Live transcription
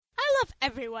love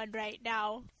everyone right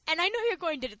now. And I know you're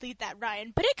going to delete that,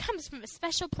 Ryan, but it comes from a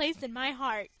special place in my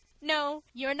heart. No,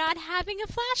 you're not having a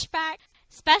flashback.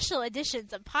 Special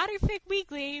editions of Potterfic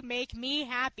Weekly make me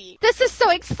happy. This is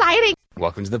so exciting!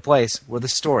 Welcome to the place where the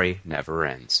story never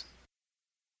ends.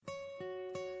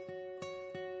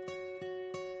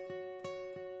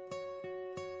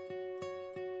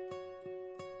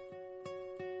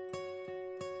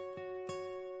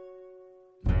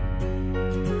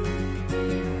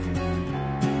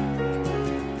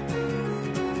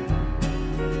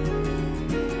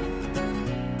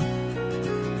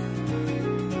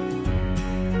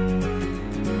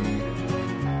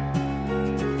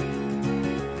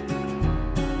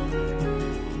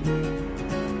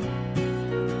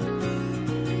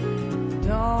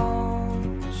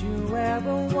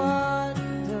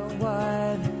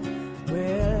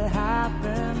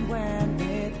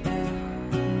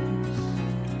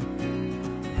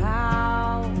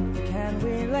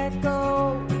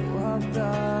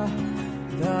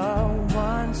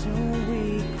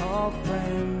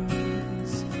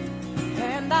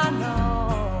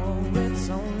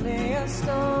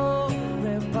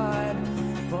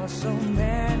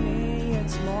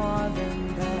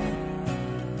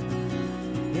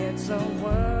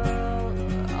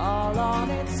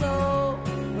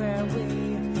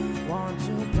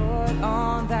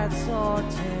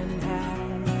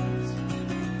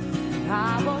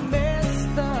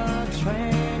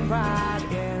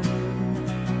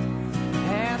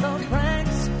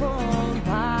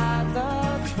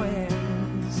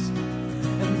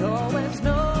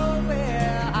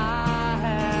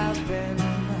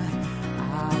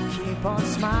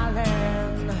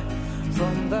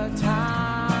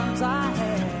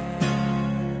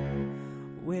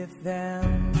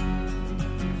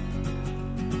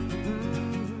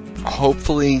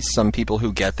 Hopefully some people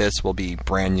who get this will be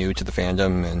brand new to the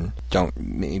fandom and don't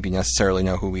maybe necessarily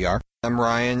know who we are. I'm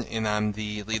Ryan, and I'm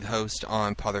the lead host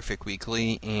on Potterfic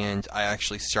Weekly, and I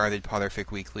actually started Potterfic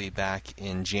Weekly back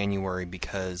in January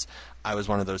because I was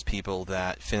one of those people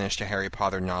that finished a Harry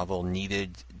Potter novel,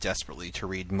 needed desperately to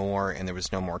read more, and there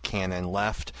was no more canon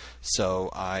left, so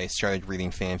I started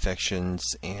reading fan fictions,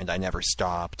 and I never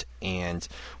stopped. And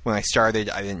when I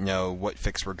started, I didn't know what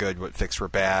fics were good, what fics were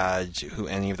bad, who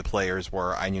any of the players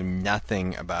were. I knew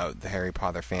nothing about the Harry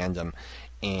Potter fandom.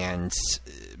 And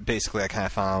basically I kind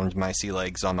of found my sea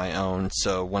legs on my own,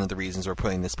 so one of the reasons we're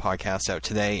putting this podcast out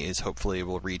today is hopefully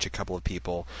we'll reach a couple of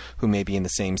people who may be in the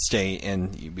same state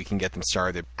and we can get them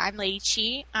started. I'm Lady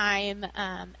Chi. I'm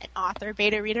an author,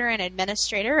 beta reader, and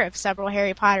administrator of several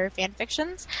Harry Potter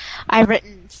fanfictions. I've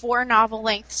written 4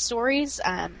 novel-length stories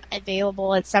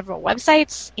available at several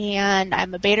websites, and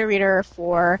I'm a beta reader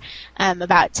for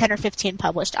about 10 or 15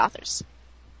 published authors.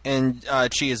 And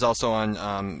Chi is also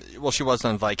on, she was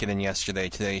on Vicodin yesterday.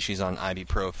 Today she's on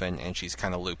ibuprofen, and she's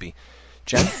kind of loopy.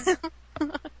 Jen?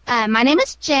 My name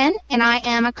is Jen, and I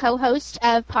am a co-host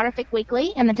of Potterfic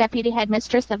Weekly and the deputy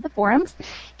headmistress of the forums.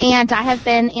 And I have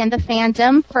been in the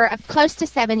fandom for close to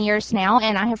 7 years now,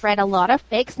 and I have read a lot of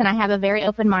fics, and I have a very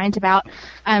open mind about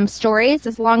stories.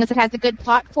 As long as it has a good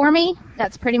plot for me,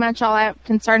 that's pretty much all I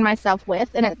concern myself with,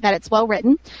 and that it's well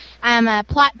written. I'm a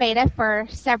plot beta for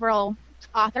several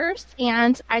authors,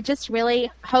 and I just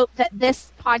really hope that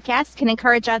this podcast can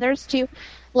encourage others to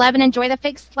love and enjoy the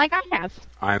fics like I have.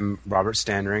 I'm Robert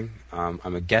Standring.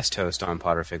 I'm a guest host on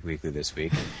Potterfic Weekly this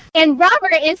week. And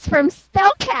Robert is from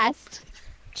Spellcast.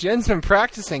 Jen's been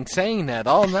practicing saying that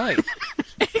all night.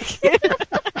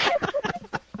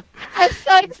 I'm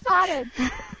so excited.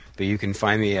 But you can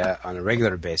find me on a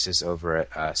regular basis over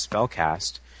at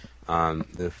Spellcast,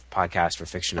 the podcast for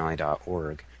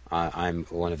fictionally.org. I'm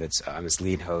I'm its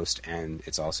lead host, and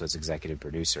it's also its executive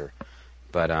producer.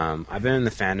 But I've been in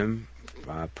the fandom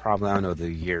probably, I don't know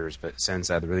the years, but since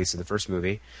the release of the first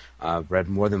movie, read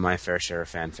more than my fair share of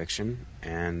fan fiction,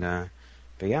 and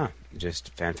but yeah,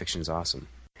 just fan fiction is awesome.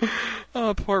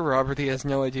 Oh, poor Robert. He has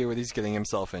no idea what he's getting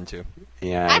himself into.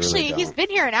 Yeah, actually, really he's been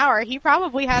here an hour. He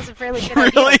probably has a fairly good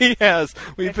idea. Really, he has.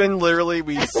 We've been literally,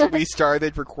 we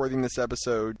started recording this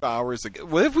episode hours ago.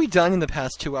 What have we done in the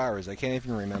past 2 hours? I can't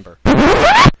even remember.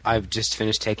 I've just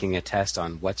finished taking a test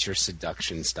on what's your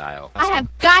seduction style. I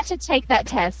have got to take that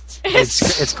test.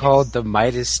 It's called the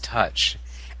Midas Touch.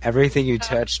 Everything you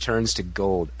touch turns to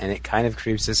gold, and it kind of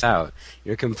creeps us out.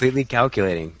 You're completely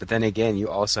calculating, but then again, you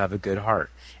also have a good heart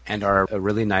and are a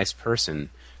really nice person.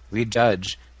 We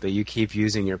judge but you keep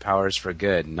using your powers for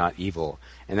good, not evil.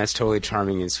 And that's totally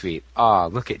charming and sweet. Aw,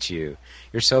 look at you.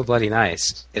 You're so bloody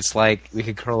nice. It's like we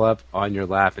could curl up on your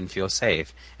lap and feel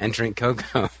safe, and drink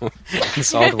cocoa, and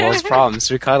solve the world's problems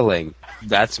through cuddling.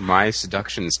 That's my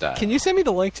seduction style. Can you send me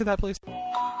the link to that, please?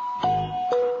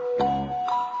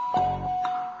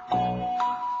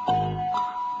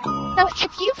 So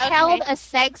if you've held a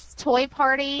sex toy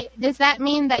party, does that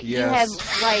mean that you have,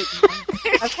 like...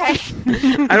 Okay.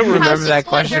 I don't remember that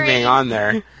question being on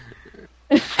there.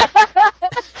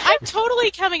 I'm totally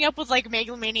coming up with, like,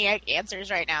 megalomaniac answers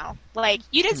right now. Like,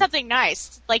 you did something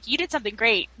nice. Like, you did something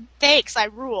great. Thanks, I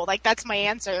rule. Like, that's my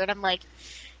answer. And I'm like,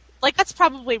 that's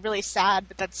probably really sad,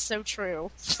 but that's so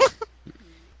true.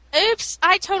 Oops,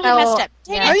 I totally messed up.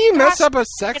 Dang How do you mess up a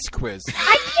sex quiz?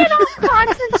 I cannot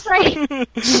concentrate.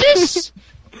 Shush.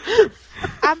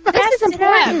 This is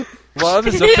important. Love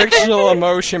is a fictional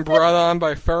emotion brought on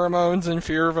by pheromones and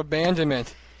fear of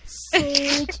abandonment.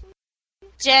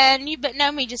 Jen, you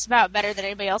know me just about better than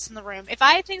anybody else in the room. If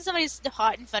I think somebody's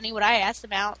hot and funny, would I ask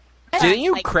them out? Didn't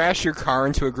you crash your car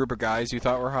into a group of guys you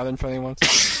thought were hot and funny once?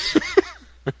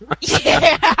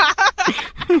 Yeah.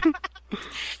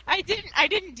 I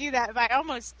didn't do that, but I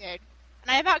almost did.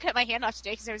 And I about cut my hand off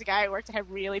today because there was a guy at work that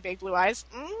had really big blue eyes.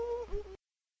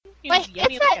 Wait,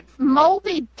 it's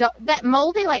that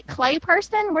moldy, like, clay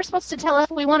person? We're supposed to tell if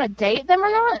we want to date them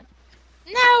or not?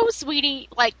 No, sweetie.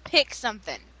 Like, pick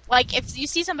something. Like, if you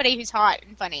see somebody who's hot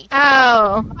and funny.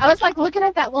 Oh, I was, like, looking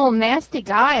at that little nasty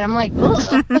guy, and I'm like,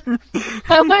 ugh.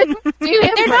 I wouldn't do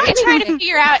him. They're not trying to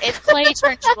figure out if clay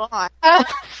turns you on.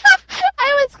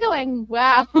 I was going,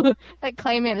 wow, that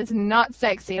clay man is not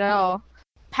sexy at all.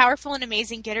 Powerful and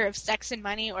amazing getter of sex and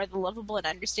money, or the lovable and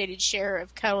understated sharer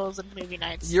of cuddles and movie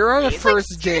nights. You're on a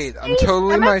first date. I'm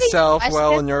totally myself,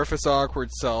 well, a nervous,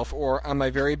 awkward self, or I'm my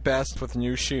very best with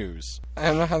new shoes. I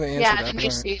don't know how to answer that. Yeah, the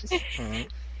new shoes. Right.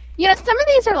 You know, some of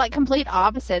these are, like, complete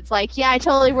opposites. Like, yeah, I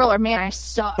totally rule, or man, I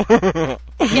suck.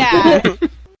 Yeah.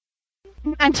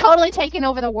 I'm totally taking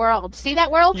over the world. See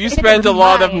that world? You spend a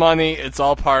lot of money. It's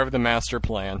all part of the master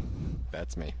plan.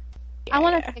 That's me. I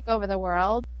want to take over the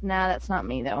world. No, that's not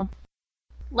me, though.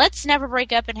 Let's never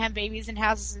break up and have babies and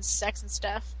houses and sex and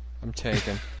stuff. I'm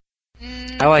taken.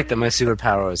 I like that my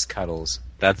superpower is cuddles.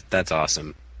 That's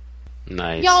awesome.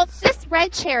 Nice. Y'all, this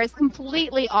red chair is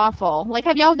completely awful. Like,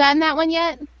 have y'all done that one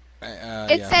yet?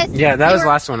 It says... Yeah, that was the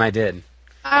last one I did.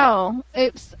 Oh,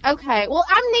 oops. Okay. Well,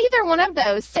 I'm neither one of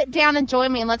those. Sit down and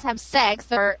join me and let's have sex,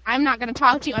 or I'm not going to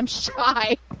talk to you. I'm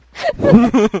shy.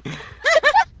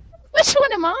 Which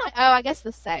one am I? Oh, I guess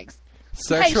the sex.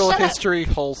 Sexual history,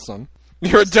 wholesome.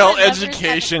 Your adult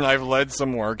education, I've led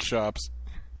some workshops.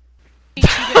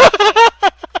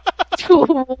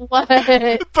 What?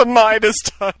 The Midas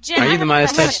touch. Are you the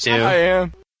Midas touch too? I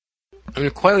am. I'm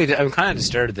kind of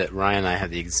disturbed that Ryan and I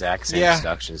have the exact same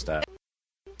seduction stuff.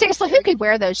 Seriously, who could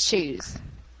wear those shoes?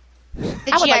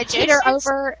 I would like teeter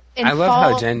over and I love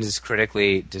fall. how Jen just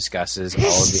critically discusses all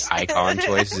of the icon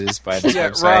choices by the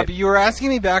website. Rob, you were asking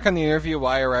me back on the interview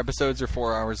why our episodes are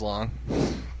 4 hours long.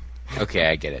 Okay,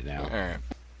 I get it now. All right.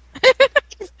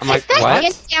 I'm like, what? what?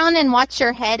 Get down and watch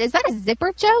your head. Is that a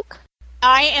zipper joke?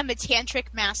 I am a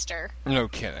tantric master. No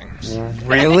kidding.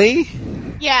 Really?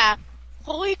 Yeah.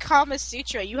 Holy Kama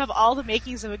Sutra, you have all the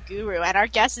makings of a guru, and our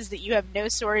guess is that you have no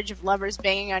shortage of lovers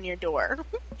banging on your door.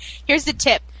 Here's the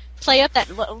tip. Play up that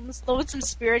lonesome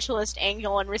spiritualist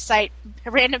angle and recite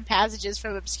random passages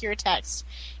from obscure texts.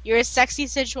 You're a sexy,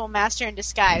 sensual master in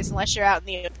disguise, unless you're out in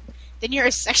the open. Then you're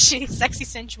a sexy,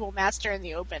 sensual master in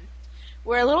the open.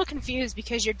 We're a little confused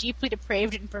because you're deeply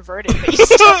depraved and perverted, but you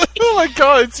still oh my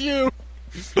god, it's you!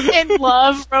 in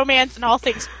love, romance, and all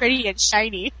things pretty and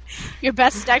shiny. Your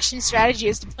best seduction strategy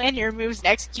is to plan your moves and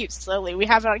execute slowly. We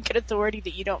have it on good authority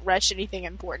that you don't rush anything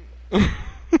important.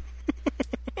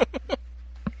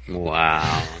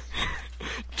 Wow.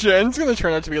 Jen's gonna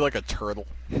turn out to be like a turtle.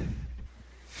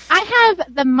 I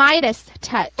have the Midas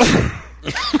touch.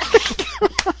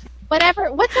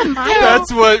 Whatever. What's a Midas?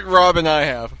 That's what Rob and I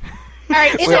have. All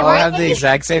right, we all have the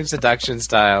exact same seduction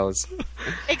styles.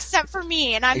 Except for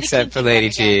me, and I'm except for Lady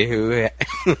G, who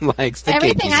likes the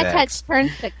everything I sex. touch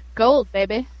turns to gold,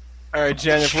 baby. All right,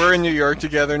 Jen. If we're in New York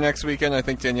together next weekend, I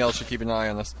think Danielle should keep an eye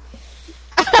on us.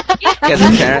 Because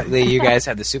apparently you guys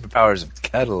have the superpowers of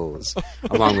cuddles,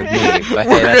 along with me. But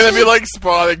hey, we're gonna be like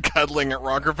spotted cuddling at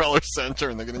Rockefeller Center,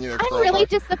 and they're gonna need a crowbar. I'm really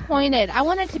disappointed. I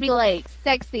want it to be like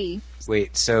sexy.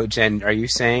 Wait, so Jen, are you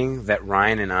saying that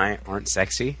Ryan and I aren't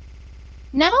sexy?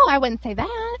 No, I wouldn't say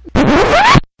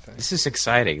that. This is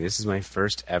exciting. This is my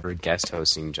first ever guest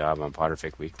hosting job on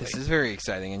Potterfic Weekly. This is very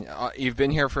exciting, and you've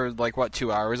been here for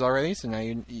 2 hours already. So now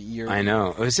you're. I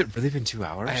know. Oh, has it really been 2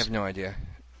 hours? I have no idea.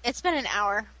 It's been an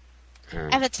hour. I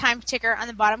have a time ticker on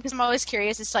the bottom because I'm always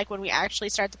curious as to when we actually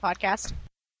start the podcast.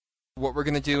 What we're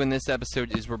going to do in this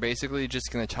episode is we're basically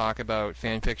just going to talk about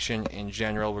fan fiction in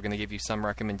general. We're going to give you some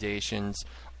recommendations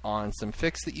on some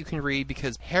fics that you can read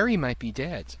because Harry might be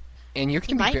dead. And you're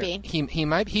going to be.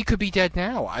 He could be dead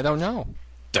now. I don't know.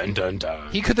 Dun dun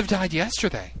dun. He could have died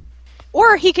yesterday.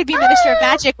 Or he could be Minister of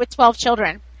Magic with 12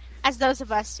 children, as those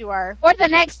of us who are. Or the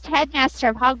next headmaster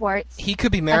of Hogwarts. He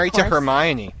could be married to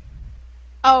Hermione.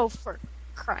 Oh, for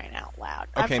crying out loud!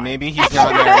 Okay, maybe he's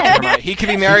not married to Hermione. He could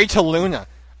be married to Luna,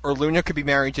 or Luna could be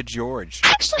married to George.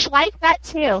 I actually like that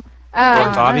too. Or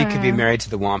Dobby could be married to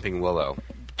the Whomping Willow.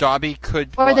 Dobby could.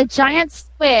 Or the giant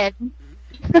squid.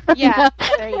 Yeah,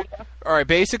 there you go. All right,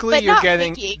 basically But you're not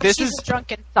getting. Mickey, 'cause This she's is a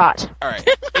drunken thought. all right.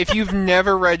 If you've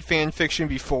never read fan fiction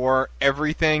before,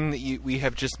 everything that we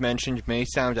have just mentioned may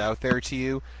sound out there to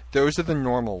you. Those are the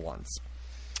normal ones.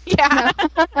 Yeah.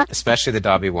 Especially the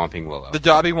Dobby Whomping Willow. The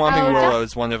Dobby Whomping Oh, yeah.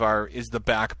 Willow is the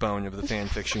backbone of the fan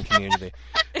fiction community.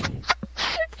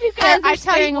 You guys I are tell you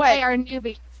scaring what. away our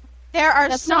newbies. There are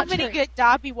That's so not many true. good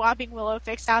Dobby Whopping Willow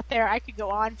fics out there. I could go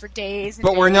on for days. And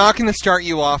But we're days. not going to start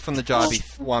you off on the Dobby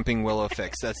Whomping Willow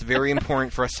fix. That's very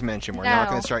important for us to mention. We're not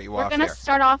going to start you We're off going there. to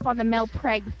start off on the Mel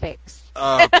Preg fix.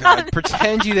 Oh, God.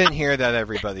 Pretend you didn't hear that,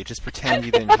 everybody. Just pretend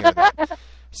you didn't hear that.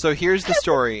 So here's the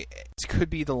story. It could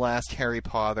be the last Harry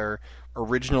Potter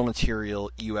original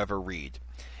material you ever read.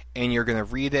 And you're going to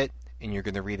read it, and you're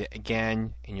going to read it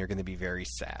again, and you're going to be very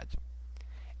sad.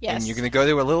 Yes. And you're going to go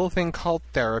to a little thing called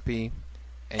therapy,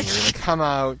 and you're going to come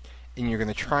out, and you're going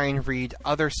to try and read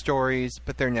other stories,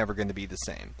 but they're never going to be the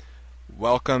same.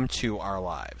 Welcome to our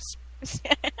lives.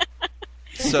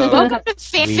 So Welcome to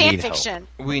fan We need fiction.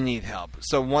 we need help.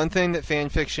 So one thing that fan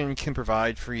fiction can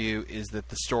provide for you is that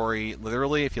the story,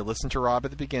 literally, if you listen to Rob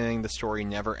at the beginning, the story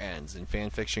never ends, and fan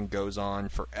fiction goes on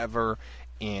forever.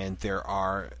 And there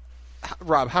are,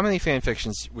 Rob, how many fan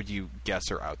fictions would you guess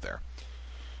are out there?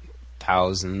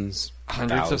 Thousands.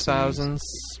 Hundreds of thousands.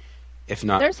 If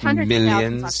not There's hundreds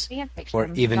millions. of thousands on fanfiction. Or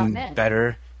even .net.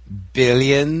 better,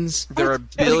 billions. There are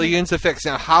billions of fics.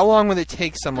 Now, how long would it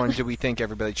take someone, do we think,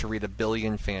 everybody, to read a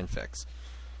billion fanfics?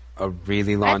 A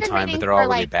really long I've been time, reading but they're all for,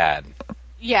 really like- bad.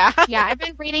 Yeah. Yeah, I've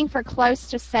been reading for close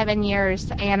to 7 years,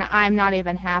 and I'm not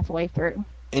even halfway through.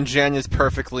 And Jen is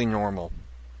perfectly normal.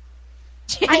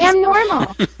 I am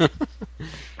normal.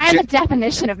 I am the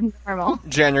definition of normal.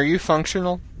 Jen, are you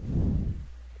functional?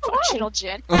 Functional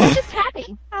gin. I'm just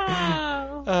happy.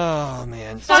 Oh. Oh,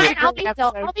 man. Fine,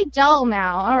 So- I'll be dull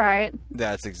now. All right.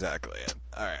 That's exactly it.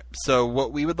 All right. So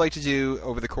what we would like to do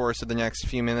over the course of the next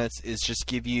few minutes is just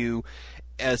give you,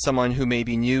 as someone who may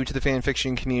be new to the fan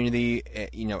fiction community,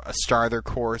 a starter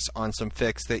course on some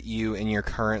fics that you, in your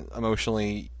current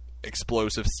emotionally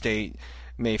explosive state,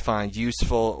 may find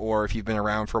useful, or if you've been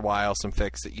around for a while, some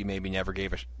fics that you maybe never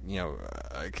gave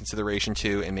a consideration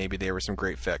to, and maybe they were some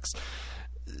great fics.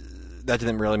 That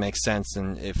didn't really make sense,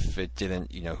 and if it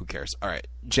didn't, who cares? All right,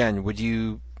 Jen, would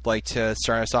you like to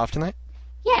start us off tonight?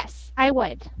 Yes, I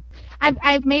would.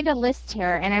 I've made a list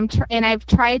here, and I've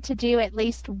tried to do at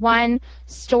least one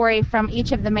story from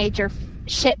each of the major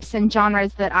ships and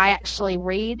genres that I actually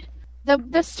read.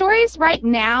 The stories right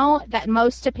now that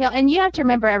most appeal, and you have to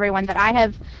remember, everyone, that I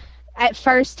have. At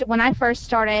first, when I first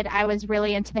started, I was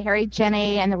really into the Harry,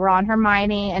 Ginny, and the Ron,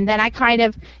 Hermione, and then I kind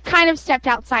of stepped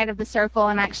outside of the circle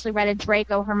and actually read a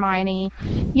Draco Hermione,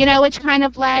 which kind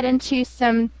of led into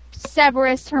some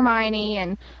Severus Hermione,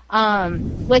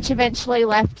 and which eventually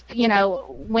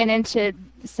went into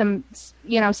some,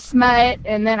 smut,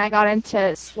 and then I got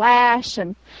into slash,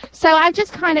 and so I've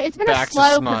just it's been Back a to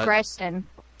slow smut. progression.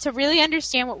 To really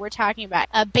understand what we're talking about,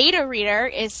 a beta reader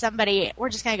is somebody, we're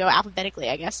just going to go alphabetically,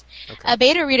 I guess. Okay. A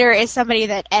beta reader is somebody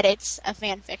that edits a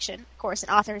fan fiction. Of course,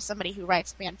 an author is somebody who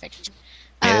writes fan fiction.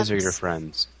 Betas are your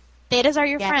friends, Betas are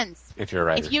your Yeah. friends. if you're a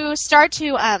writer. If you start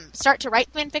to write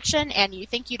fan fiction and you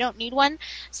think you don't need one,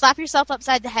 slap yourself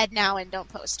upside the head now and don't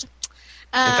post. In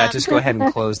fact, just go ahead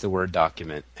and close the Word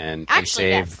document and Actually,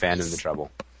 save yes, fandom please. the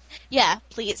trouble. Yeah,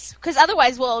 please, because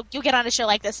otherwise, you'll get on a show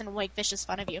like this and we'll make vicious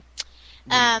fun of you.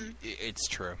 It's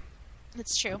true.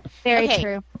 It's true. Very Okay.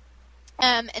 true.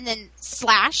 And then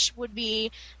slash would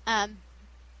be,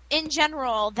 in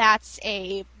general, that's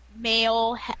a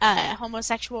male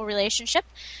homosexual relationship.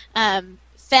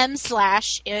 Fem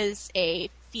slash is a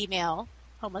female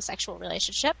homosexual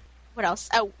relationship. What else?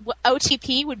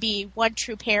 OTP would be one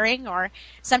true pairing, or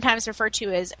sometimes referred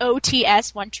to as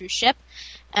OTS, one true ship.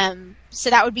 So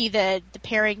that would be the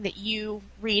pairing that you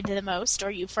read the most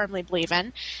or you firmly believe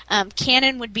in.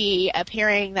 Canon would be a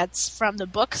pairing that's from the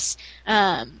books.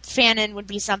 Fanon would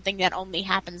be something that only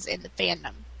happens in the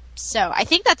fandom. So I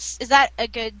think is that a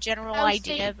good general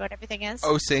idea of what everything is?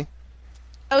 OC,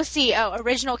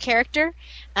 original character.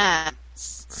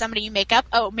 Somebody you make up.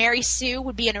 Mary Sue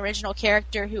would be an original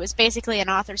character who is basically an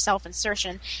author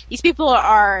self-insertion. These people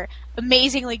are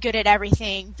amazingly good at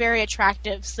everything, very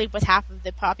attractive, sleep with half of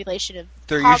the population of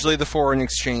They're usually the foreign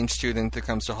exchange student that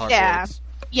comes to Hogwarts.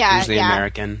 Yeah. Usually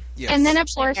American. Yes. And then, of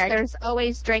course, there's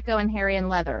always Draco and Harry and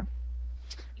Leather.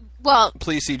 Well,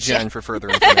 Please see Jen for further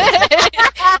information.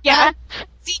 yeah.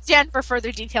 See Jen for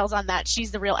further details on that.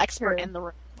 She's the real expert in the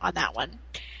room on that one.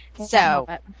 So,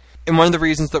 And one of the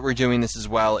reasons that we're doing this as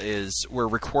well is we're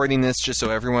recording this, just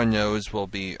so everyone knows, we'll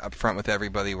be upfront with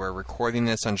everybody, we're recording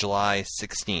this on July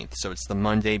 16th, so it's the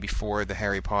Monday before the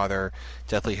Harry Potter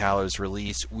Deathly Hallows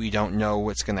release. We don't know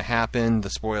what's going to happen.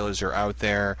 The spoilers are out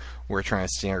there. We're trying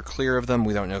to steer clear of them.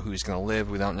 We don't know who's going to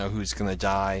live. We don't know who's going to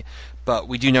die. But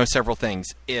we do know several things.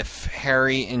 If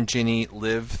Harry and Ginny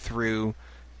live through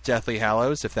Deathly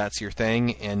Hallows, if that's your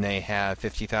thing, and they have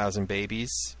 50,000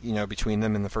 babies, between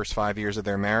them in the first 5 years of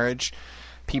their marriage,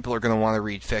 people are going to want to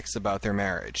read fics about their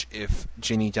marriage. If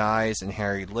Ginny dies and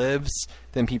Harry lives,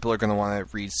 then people are going to want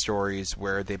to read stories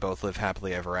where they both live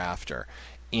happily ever after.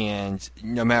 And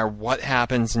no matter what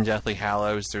happens in Deathly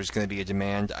Hallows, there's going to be a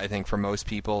demand, I think, for most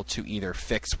people to either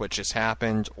fix what just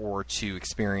happened or to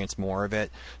experience more of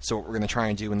it. So what we're going to try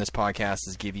and do in this podcast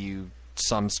is give you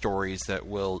some stories that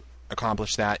will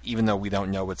accomplish that, even though we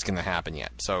don't know what's going to happen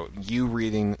yet. So you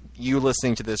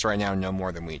listening to this right now know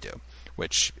more than we do,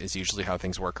 which is usually how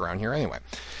things work around here anyway.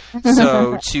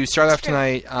 So to start off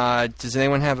tonight, does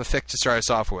anyone have a fic to start us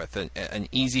off with? An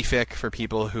easy fic for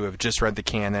people who have just read the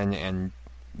canon and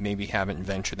maybe haven't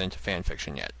ventured into fan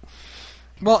fiction yet.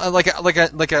 Well, like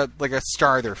a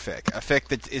starter fic, a fic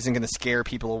that isn't going to scare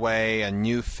people away, a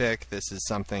new fic. This is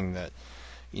something that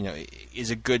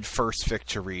is a good first fic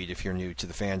to read if you're new to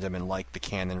the fandom and like the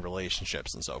canon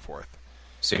relationships and so forth.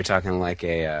 So you're talking like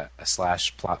a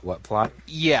slash plot? What plot?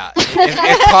 Yeah,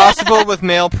 if possible, with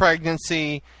male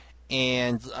pregnancy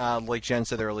and, like Jen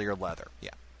said earlier, leather. Yeah.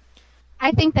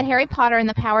 I think that Harry Potter and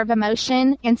the Power of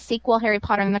Emotion and sequel Harry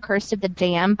Potter and the Curse of the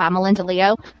Damned by Melinda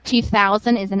Leo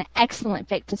 2000 is an excellent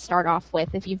fic to start off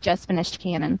with if you've just finished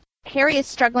canon. Harry is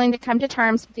struggling to come to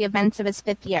terms with the events of his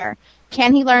 5th year.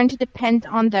 Can he learn to depend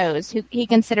on those who he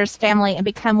considers family and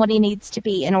become what he needs to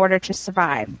be in order to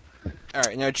survive? All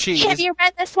right, now Chi. Have you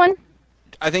read this one?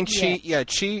 I think Chi. Yeah,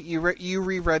 Chi. You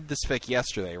reread this fic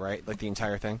yesterday, right? Like the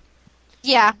entire thing.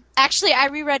 Yeah, actually, I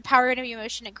reread Power of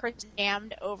Emotion and Curse of the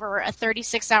Damned over a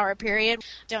 36-hour period.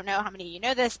 Don't know how many of you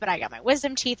know this, but I got my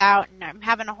wisdom teeth out, and I'm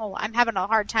having a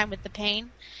hard time with the pain.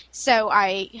 So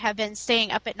I have been staying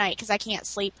up at night because I can't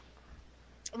sleep,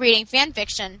 reading fan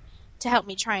fiction to help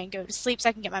me try and go to sleep so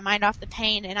I can get my mind off the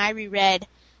pain. And I reread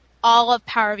all of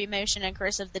Power of Emotion and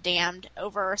Curse of the Damned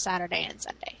over Saturday and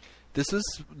Sunday. This was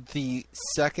the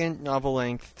second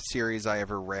novel-length series I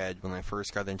ever read when I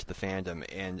first got into the fandom,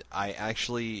 and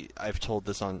I've told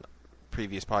this on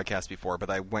previous podcasts before, but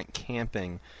I went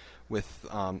camping with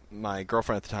my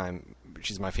girlfriend at the time.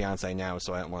 She's my fiance now,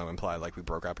 so I don't want to imply like we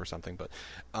broke up or something, but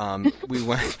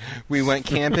we went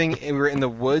camping, and we were in the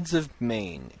woods of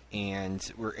Maine, and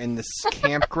we're in this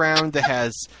campground that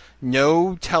has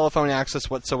no telephone access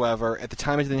whatsoever. At the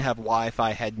time, I didn't have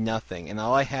Wi-Fi, had nothing, and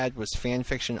all I had was fan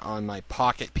fiction on my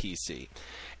pocket PC.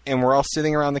 And we're all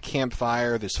sitting around the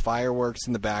campfire. There's fireworks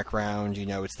in the background.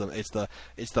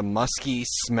 It's the musky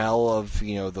smell of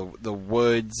the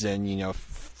woods and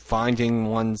finding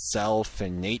oneself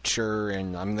and nature,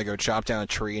 and I'm gonna go chop down a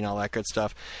tree and all that good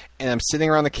stuff. And I'm sitting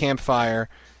around the campfire,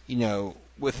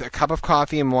 with a cup of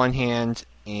coffee in one hand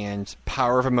and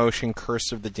Power of Emotion,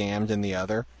 Curse of the Damned in the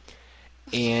other.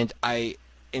 And I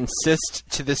insist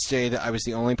to this day that I was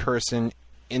the only person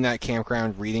in that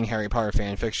campground reading Harry Potter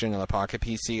fanfiction on a Pocket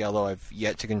PC, although I've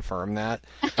yet to confirm that.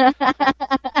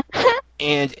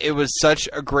 And it was such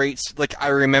a great... I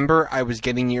remember I was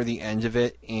getting near the end of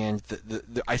it, and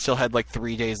I still had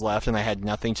 3 days left, and I had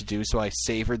nothing to do, so I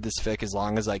savored this fic as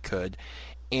long as I could.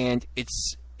 And it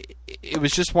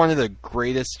was just one of the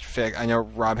greatest fic. I know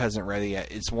Rob hasn't read it yet.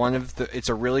 It's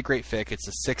a really great fic. It's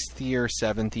a 6th year,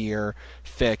 7th year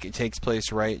fic. It takes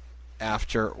place right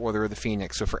after Order of the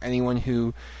Phoenix. So for anyone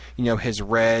who, has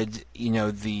read,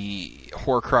 the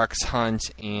Horcrux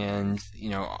hunt and,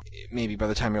 maybe by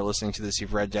the time you're listening to this,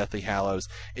 you've read Deathly Hallows,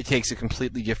 it takes a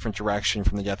completely different direction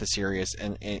from the Death of Sirius,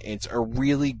 and it's a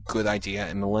really good idea,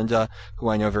 and Melinda, who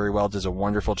I know very well, does a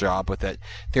wonderful job with it.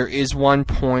 There is one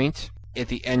point at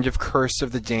the end of Curse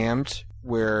of the Damned,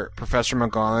 where Professor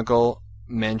McGonagall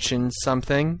mentions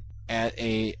something at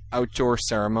a outdoor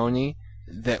ceremony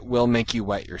that will make you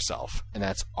wet yourself, and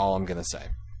that's all I'm gonna say.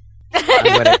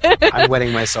 I'm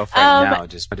wetting myself right now,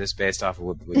 just based off of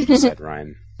what you just said,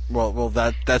 Ryan. Well,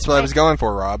 that's what I was going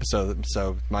for, Rob. So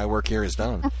my work here is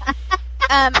done.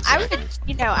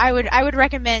 I would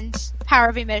recommend Power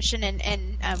of Emotion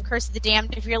and Curse of the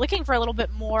Damned if you're looking for a little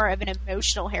bit more of an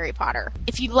emotional Harry Potter.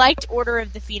 If you liked Order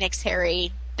of the Phoenix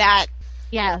Harry, that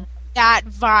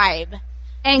vibe,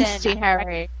 angsty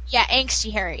Harry. Yeah,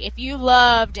 angsty Harry. If you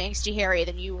loved angsty Harry,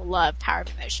 then you will love Power of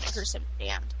Emotion and Curse of the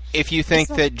Damned. If you think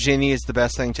that Ginny is the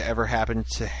best thing to ever happen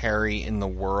to Harry in the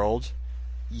world,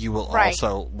 you will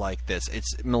also like this.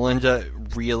 Melinda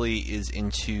really is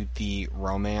into the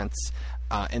romance,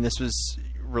 and this was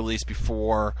released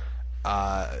before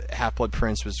Half-Blood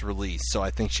Prince was released, so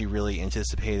I think she really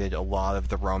anticipated a lot of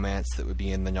the romance that would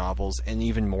be in the novels, and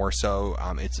even more so.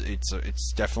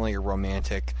 It's definitely a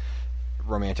romantic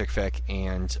fic,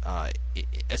 and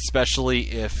especially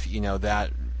if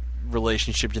that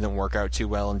relationship didn't work out too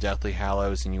well in Deathly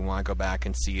Hallows and you want to go back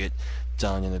and see it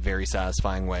done in a very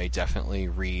satisfying way, definitely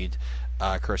read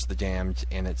Curse of the Damned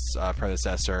and its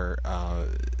predecessor,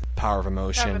 Power of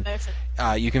Emotion.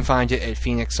 You can find it at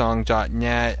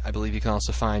phoenixsong.net. I believe you can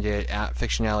also find it at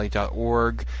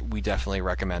fictionalley.org. We definitely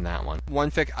recommend that one.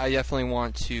 One fic I definitely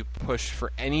want to push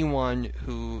for anyone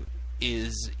who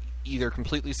is either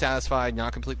completely satisfied,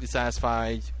 not completely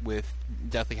satisfied with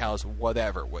Deathly Hallows,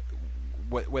 whatever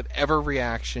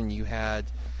reaction you had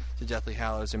to Deathly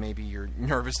Hallows, or maybe you're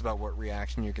nervous about what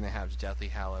reaction you're going to have to Deathly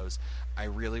Hallows, I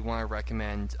really want to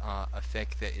recommend a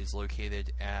fic that is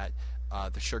located at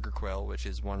the Sugar Quill, which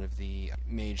is one of the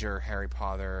major Harry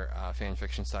Potter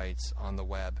fanfiction sites on the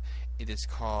web. It is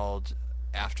called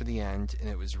After the End, and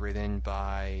it was written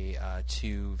by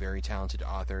two very talented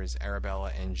authors,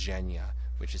 Arabella and Xenia,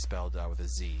 which is spelled with a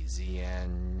Z.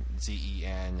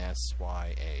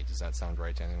 Z-E-N-S-Y-A. Does that sound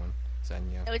right to anyone?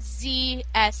 Xenia? No, it's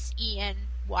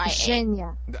Z-S-E-N-Y-A.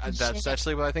 Xenia. That's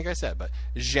actually what I think I said, but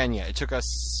Xenia. It took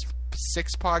us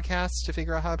 6 podcasts to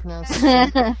figure out how to pronounce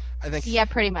it. I think. Yeah,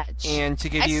 pretty much. And to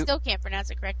give I you... still can't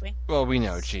pronounce it correctly. Well, we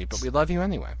know, G, but we love you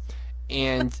anyway.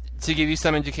 And to give you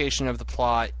some indication of the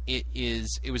plot, it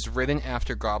was written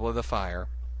after Goblet of the Fire.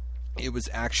 It was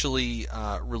actually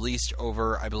released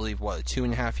over, I believe, a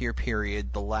 2.5-year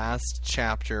period. The last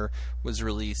chapter was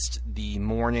released the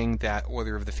morning that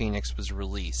Order of the Phoenix was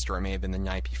released, or it may have been the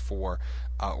night before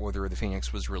Order of the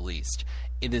Phoenix was released.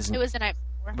 It was the night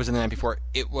before. Was it the night before?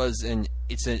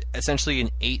 It's essentially an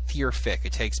 8th-year fic.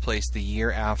 It takes place the year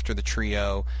after the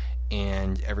trio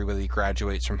and everybody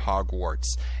graduates from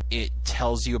Hogwarts. It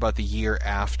tells you about the year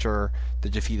after the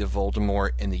defeat of Voldemort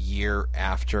and the year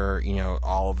after,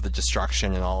 all of the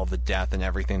destruction and all of the death and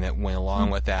everything that went along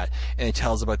with that. And it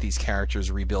tells about these characters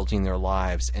rebuilding their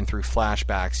lives. And through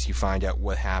flashbacks, you find out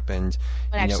what happened.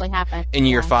 What actually happened. In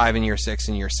year 5 and year 6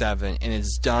 and year 7. And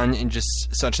it's done in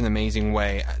just such an amazing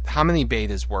way. How many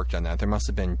betas worked on that? There must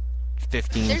have been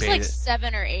 15 There's betas. like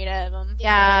 7 or 8 of them.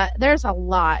 Yeah, there's a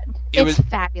lot. It's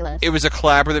fabulous. It was a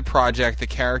collaborative project. The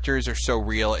characters are so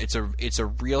real. It's a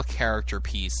real character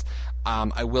piece.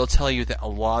 I will tell you that a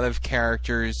lot of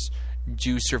characters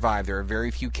do survive. There are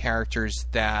very few characters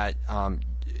that,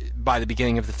 by the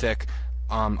beginning of the fic,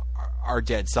 are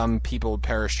dead. Some people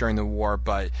perished during the war,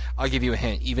 but I'll give you a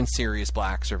hint. Even Sirius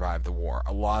Black survived the war.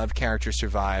 A lot of characters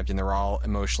survived, and they're all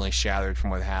emotionally shattered from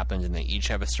what happened, and they each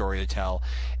have a story to tell.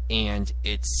 And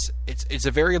it's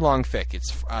a very long fic.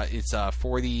 It's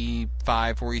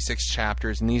 45, 46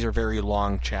 chapters, and these are very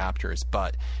long chapters.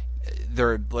 But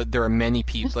there are many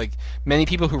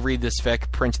people who read this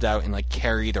fic, print it out, and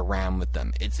carry it around with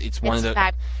them. It's one of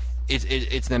the.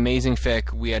 It's an amazing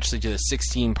fic. We actually did a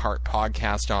 16-part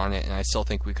podcast on it, and I still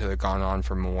think we could have gone on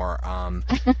for more.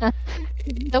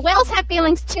 The whales have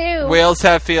feelings too. Whales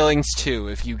have feelings too.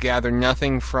 If you gather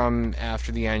nothing from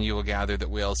After the End, you will gather that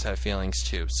whales have feelings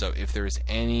too. So if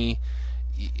any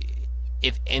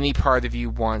part of you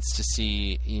wants to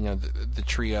see, the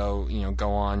trio,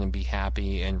 go on and be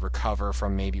happy and recover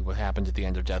from maybe what happened at the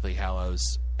end of Deathly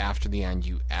Hallows, After the End,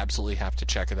 you absolutely have to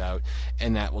check it out,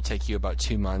 and that will take you about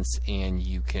 2 months, and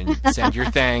you can send your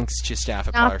thanks to staff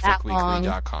at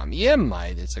PotterficWeekly.com. Yeah,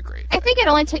 might. It's a great thing. I think it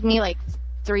only took me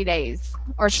 3 days,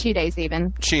 or 2 days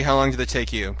even. Chi, how long did it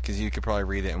take you? Because you could probably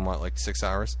read it in 6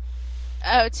 hours?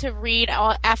 Oh, to read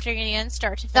After the End,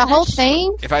 start to finish? The whole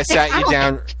thing? If I sat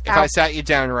you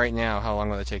down right now, how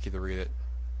long will it take you to read it?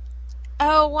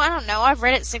 Oh, well, I don't know. I've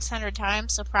read it 600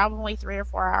 times, so probably 3 or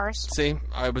 4 hours. See,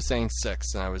 I was saying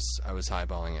 6, and I was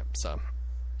highballing it. So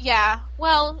Yeah,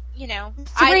 well, you know,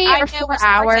 3 I or know 4 what parts I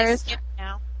hours. skip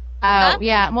now. Oh, Huh?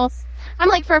 yeah. Well, I'm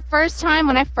like, for first time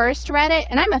when I first read it,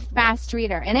 and I'm a fast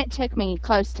reader, and it took me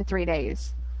close to 3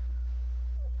 days.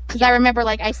 Because I remember,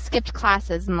 like, I skipped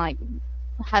classes and, like,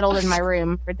 huddled in my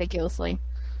room ridiculously.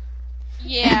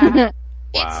 Yeah.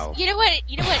 Wow. You know what?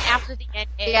 After the end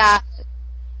is Yeah.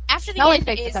 After the Only end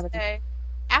fixed is everything.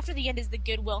 after the end is the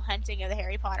Goodwill Hunting of the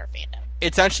Harry Potter fandom.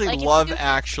 It's actually Like, if Love you-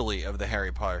 Actually of the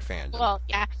Harry Potter fandom. Well,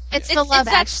 yeah, It's It's- the Love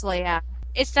it's that- Actually, yeah.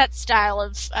 it's that style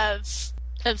of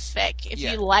fic. If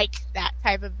Yeah. you like that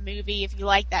type of movie, if you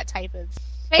like that type of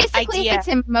Basically, idea. if it's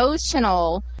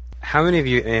emotional, How many of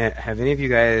you have any of you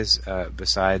guys,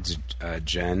 besides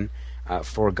Jen,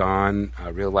 foregone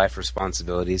real life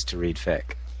responsibilities to read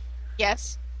fic?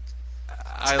 yes,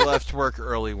 I left work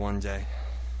early one day.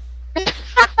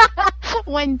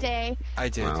 one day. I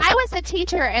did. Wow. I was a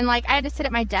teacher, and, like, I had to sit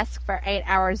at my desk for 8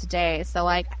 hours a day, so,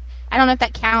 like, I don't know if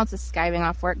that counts as skiving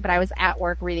off work, but I was at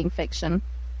work reading fiction.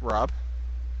 Rob,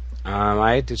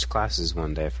 I ditched classes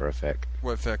one day for a fic.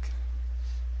 what fic?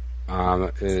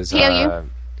 It was POU?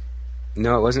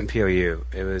 No, it wasn't POU.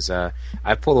 It was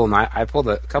I pulled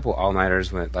a couple all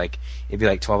nighters when it'd be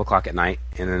like 12 o'clock at night,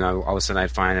 and then all of a sudden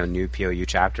I'd find a new POU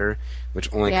chapter,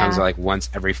 which only Yeah. comes out like once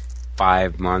every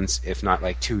 5 months, if not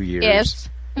like 2 years.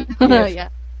 If. If. Yeah.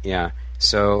 Yeah.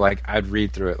 So like I'd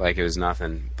read through it like it was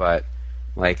nothing, but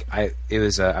like I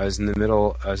was in the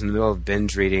middle of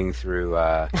binge reading through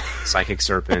Psychic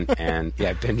Serpent and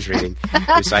binge reading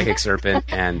through Psychic Serpent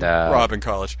and Rob in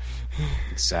college.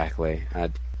 exactly.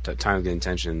 Time of Good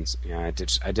Intentions. Yeah,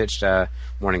 I ditched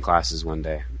morning classes one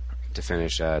day to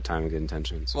finish Time of Good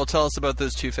Intentions. Well, tell us about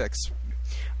those two fics.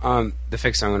 The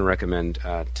fics I'm going to recommend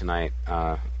tonight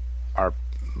are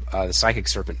the Psychic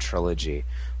Serpent trilogy,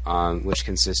 which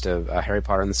consists of Harry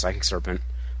Potter and the Psychic Serpent,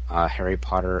 Harry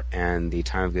Potter and the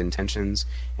Time of Good Intentions,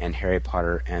 and Harry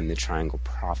Potter and the Triangle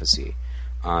Prophecy.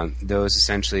 Those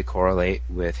essentially correlate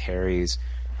with Harry's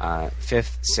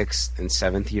 5th, 6th, and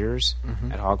 7th years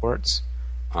at Hogwarts.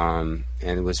 And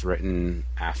it was written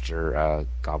after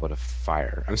Goblet of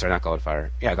Fire. I'm sorry, not Goblet of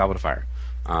Fire. Yeah, Goblet of Fire.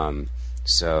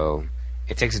 So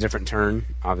it takes a different turn,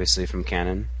 obviously, from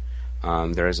canon.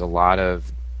 There's a lot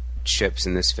of ships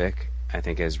in this fic, I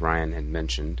think, as Ryan had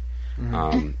mentioned.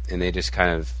 And they just kind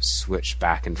of switch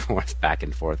back and forth, back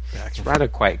and forth. It's rather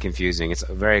quite confusing. It's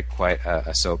quite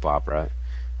a soap opera.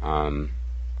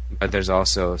 But there's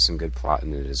also some good plot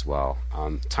in it as well.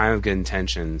 Time of Good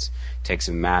Intentions takes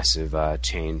a massive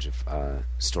change of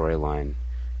storyline,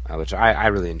 which I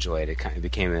really enjoyed. It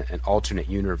became an alternate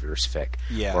universe fic,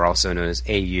 or also known as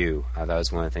AU. That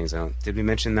was one of the things. Did we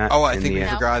mention that? Oh, I think we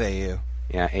forgot AU.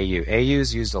 Yeah, AU.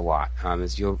 AU's used a lot.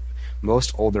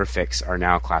 Most older fics are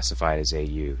now classified as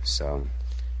AU. So,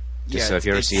 so if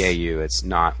you ever see AU, it's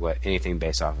not anything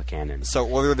based off of canon. So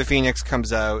Order of the Phoenix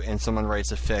comes out, and someone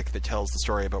writes a fic that tells the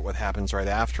story about what happens right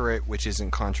after it, which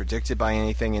isn't contradicted by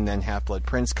anything, and then Half-Blood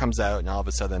Prince comes out, and all of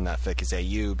a sudden that fic is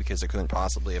AU because it couldn't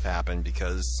possibly have happened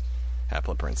because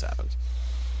Half-Blood Prince happened.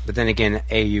 But then again,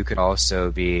 AU could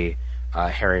also be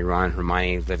Harry, Ron,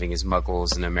 Hermione living as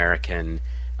muggles in American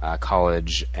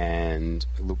college and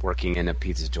working in a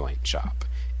pizza joint shop.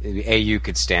 AU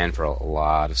could stand for a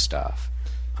lot of stuff.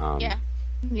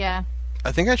 Yeah.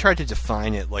 I think I tried to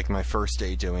define it like my first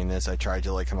day doing this. I tried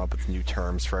to come up with new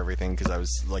terms for everything because I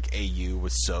was AU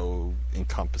was so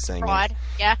encompassing. broad.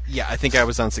 Yeah. Yeah, I think I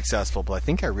was unsuccessful, but I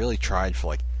think I really tried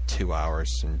for 2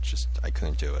 hours and I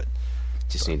couldn't do it.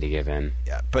 Just need to give in.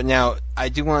 Yeah, but now I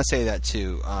do want to say that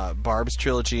too. Barb's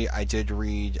trilogy, I did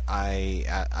read.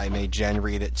 I made Jen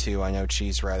read it too. I know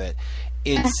Cheese read it.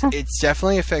 It's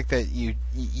definitely a fic that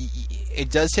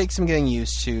it does take some getting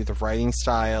used to. The writing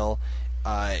style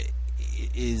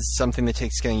is something that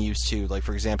takes getting used to. Like,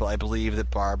 for example, I believe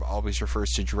that Barb always refers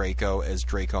to Draco as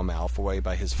Draco Malfoy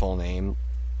by his full name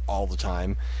all the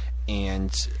time, and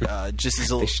just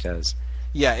as a She does.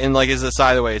 yeah, and as a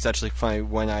side way, it's actually funny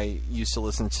when I used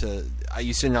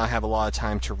to not have a lot of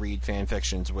time to read fan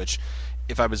fictions, which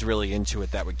if I was really into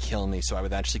it, that would kill me. So I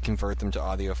would actually convert them to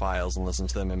audio files and listen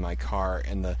to them in my car.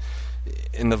 And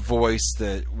the voice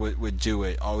that would do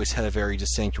it always had a very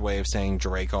distinct way of saying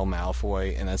Draco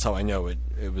Malfoy, and that's how I know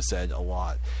it was said a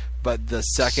lot. But the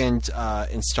second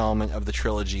installment of the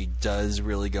trilogy does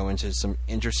really go into some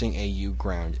interesting AU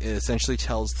ground. It essentially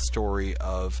tells the story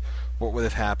of what would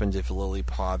have happened if Lily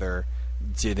Potter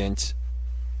didn't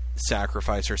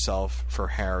sacrifice herself for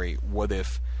Harry. What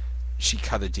if she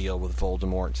cut a deal with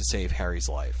Voldemort to save Harry's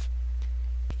life?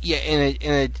 Yeah,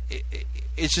 and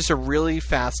it's just a really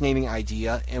fascinating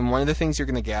idea. And one of the things you're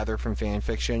going to gather from fan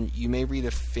fiction, you may read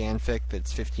a fanfic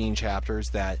that's 15 chapters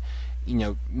that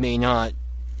may not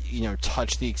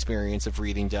touch the experience of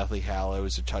reading Deathly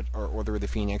Hallows or Order of the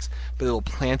Phoenix, but it'll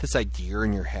plant this idea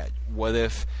in your head. What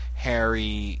if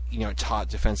Harry, taught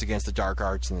Defense Against the Dark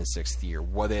Arts in the 6th year?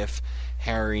 What if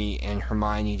Harry and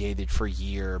Hermione dated for a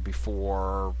year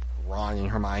before Ron and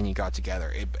Hermione got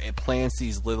together? It plants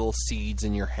these little seeds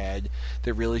in your head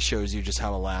that really shows you just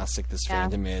how elastic this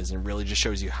fandom is, and really just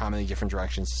shows you how many different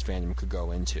directions this fandom could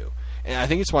go into. And I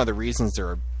think it's one of the reasons there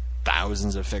are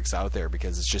thousands of fics out there,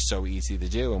 because it's just so easy to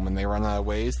do. And when they run out of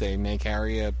ways, they make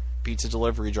Harry a pizza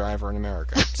delivery driver in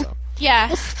America. So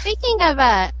Yeah. Speaking of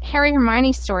Harry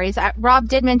Hermione stories, Rob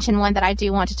did mention one that I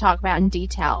do want to talk about in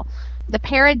detail. The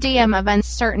Paradigm of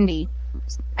Uncertainty.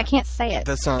 I can't say it.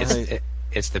 That's not.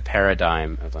 It's the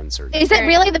Paradigm of Uncertainty. Is it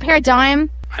really the Paradigm?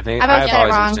 I think I've I've always got it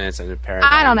always wrong. understood it's a Paradigm.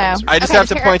 I don't know. of Uncertainty. I just Okay, have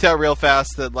to Tara- point out real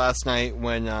fast that last night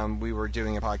when we were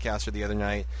doing a podcast for the other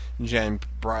night, Jen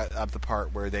brought up the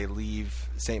part where they leave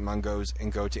St. Mungo's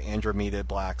and go to Andromeda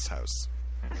Black's house.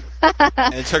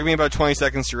 And it took me about 20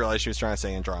 seconds to realize she was trying to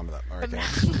say Andromeda. Okay.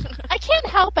 I can't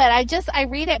help it. I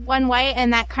read it one way,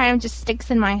 and that kind of just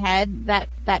sticks in my head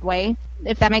that way,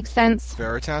 if that makes sense.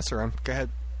 Veritaserum. Go ahead.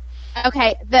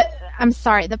 Okay, I'm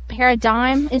sorry, the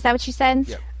Paradigm, is that what you said?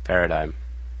 Yep. Paradigm.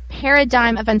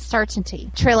 Paradigm of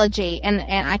Uncertainty trilogy, and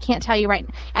I can't tell you right.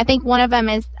 I think one of them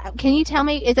is. Can you tell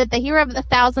me? Is it the Hero of the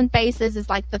Thousand Faces? Is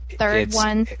like the third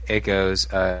one? It goes.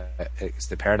 It's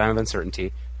the Paradigm of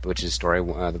Uncertainty, which is story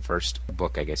the first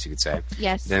book, I guess you could say.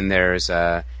 Yes. Then there's.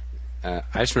 I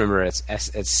just remember it's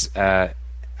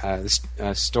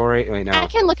story. Wait, no. I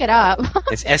can look it up.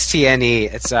 It's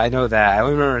STNE. It's I know that. I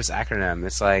only remember its acronym.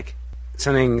 It's like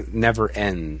something never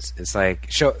ends. It's like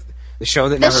the show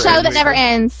that never ends. The show that never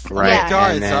ends. Right. Yeah.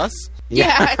 God, And it's then- us.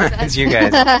 Yeah, it's us. it's you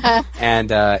guys. And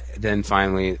then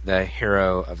finally, the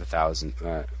Hero of a Thousand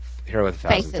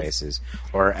Faces,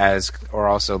 or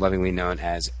also lovingly known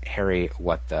as Harry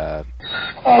What the,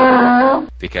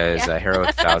 because Hero of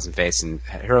a Thousand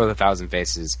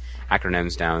Faces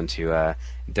acronyms down to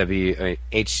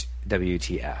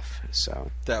HWTF. So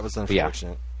That was yeah.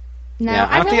 unfortunate. No, yeah,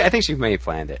 I think she may have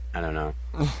planned it. I don't know.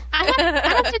 I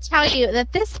have to tell you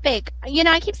that this fic,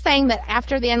 I keep saying that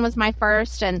After the End was my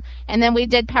first, and then we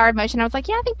did Power of Motion. I was like,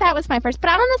 yeah, I think that was my first.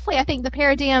 But honestly, I think the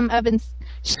Paradigm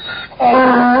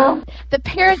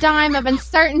of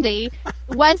Uncertainty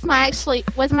was my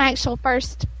actual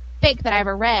first fic that I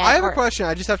ever read. I have a question.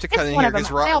 I just have to cut It's in one here of them.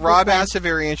 because I always Rob win. asked a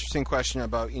very interesting question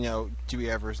about, do we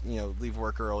ever, leave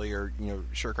work early or,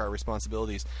 shirk our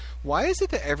responsibilities? Why is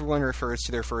it that everyone refers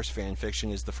to their first fan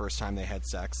fiction as the first time they had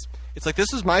sex? It's like,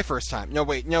 this was my first time. No,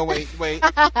 wait. Wait,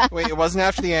 it wasn't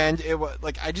After the End. It was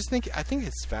like, I think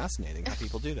it's fascinating how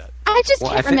people do that. I just Well,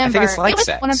 can't I think remember. it's like it was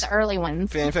sex. one of the early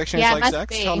ones. Fan fiction Yeah, is it like must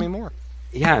sex? be. Tell me more.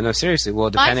 Yeah, no, seriously.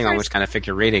 Well, depending on first- which kind of fic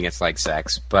you're reading, it's like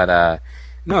sex. But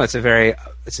no, it's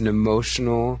an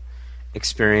emotional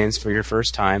experience for your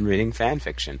first time reading fan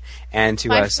fiction. And to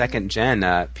My second Jen,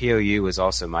 POU was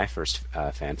also my first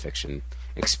fan fiction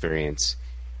experience.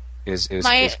 It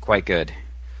was quite good.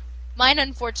 Mine,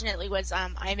 unfortunately, was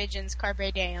Imogen's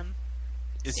Carpe Diem.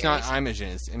 It's not Imogen,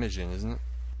 it's Imogen, isn't it?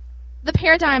 The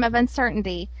Paradigm of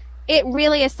Uncertainty. It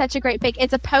really is such a great fic.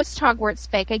 It's a post-Hogwarts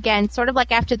fic, again, sort of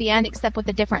like After the End, except with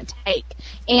a different take.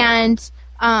 And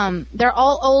they're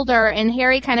all older, and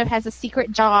Harry kind of has a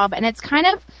secret job, and it's kind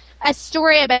of a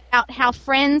story about how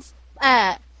friends...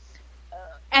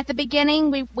 at the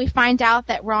beginning, we find out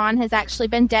that Ron has actually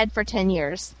been dead for 10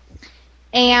 years.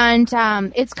 And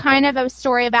it's kind of a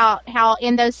story about how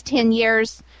in those 10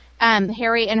 years,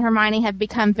 Harry and Hermione have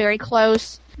become very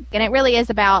close. And it really is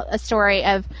about a story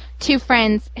of two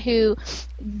friends who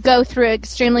go through an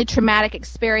extremely traumatic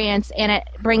experience, and it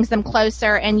brings them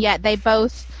closer, and yet they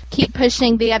both keep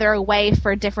pushing the other away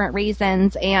for different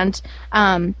reasons. And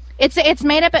it's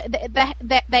made up.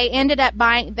 They end up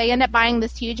buying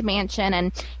this huge mansion,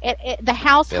 and the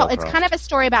household. It's kind of a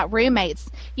story about roommates.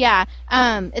 Yeah,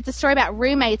 it's a story about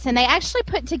roommates, and they actually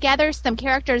put together some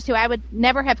characters who I would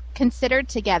never have considered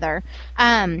together.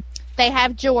 They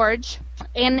have George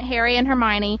and Harry and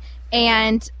Hermione,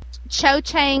 and Cho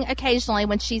Chang occasionally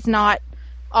when she's not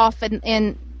off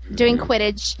in doing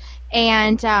Quidditch,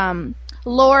 and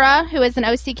Laura, who is an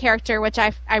OC character, which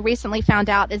I recently found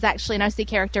out is actually an OC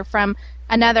character from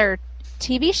another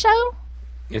TV show.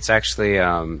 It's actually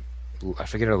I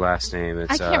forget her last name.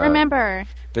 I can't remember.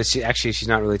 But she's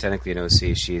not really technically an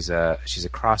OC. She's a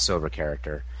crossover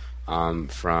character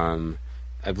from,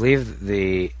 I believe,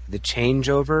 the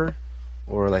Changeover,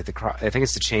 or like I think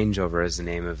it's the Changeover is the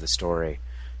name of the story.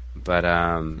 But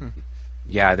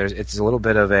yeah, it's a little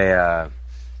bit of a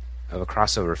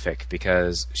crossover fic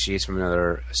because she's from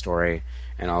another story,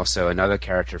 and also another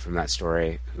character from that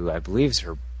story who I believe is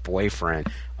her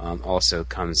boyfriend also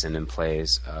comes in and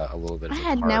plays a little bit of I a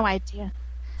had part. no idea.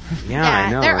 Yeah,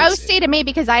 I know. They're OC to me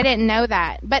because I didn't know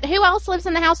that. But who else lives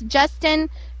in the house? Justin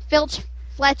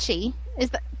Fletchy is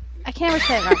the. I can't ever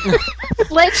say it right.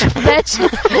 Fletch.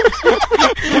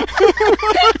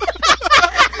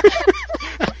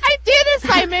 I do this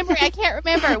by memory. I can't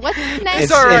remember. What's his name?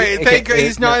 It's all right.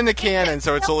 He's not in the canon,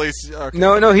 so it's at least... Okay.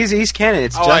 No, he's canon.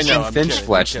 It's Justin Finch kidding,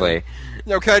 Fletchley.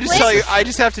 No, can I just tell you, I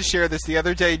just have to share this. The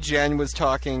other day, Jen was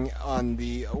talking on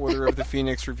the Order of the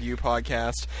Phoenix Review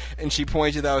podcast, and she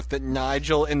pointed out that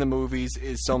Nigel in the movies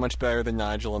is so much better than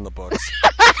Nigel in the books.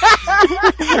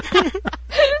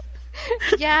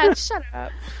 Yeah, shut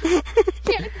up.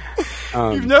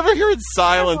 You've never heard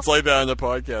silence like that on the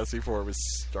podcast before. It was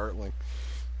startling.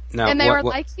 No, And they were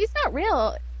like, he's not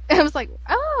real. And I was like,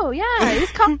 oh, yeah,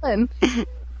 he's Colin.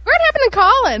 What happened to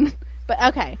Colin? But,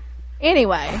 okay.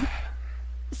 Anyway.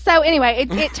 So, anyway,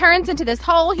 it turns into this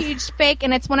whole huge fic,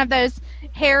 and it's one of those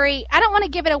Harry... I don't want to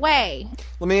give it away.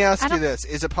 Let me ask you this.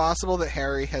 Is it possible that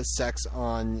Harry has sex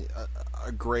on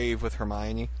a grave with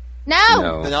Hermione?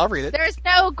 No. Then I'll read it. There's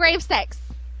no grave sex.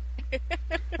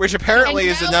 Which apparently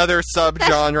is another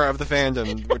subgenre of the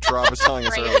fandom, which Rob was telling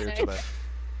us earlier today.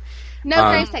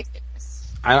 No grave sex.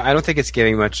 I don't think it's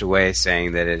giving much away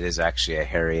saying that it is actually a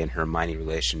Harry and Hermione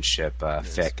relationship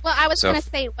fic. Well, I was going to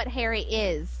say what Harry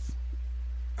is.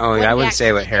 Oh, yeah, I wouldn't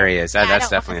say what Harry is. Yeah, That's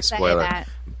definitely a spoiler.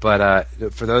 But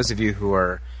for those of you who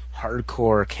are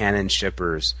hardcore canon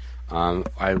shippers,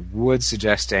 I would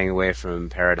suggest staying away from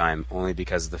Paradigm only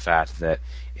because of the fact that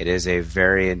it is a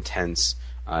very intense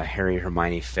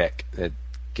Harry-Hermione fic that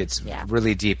gets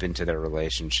really deep into their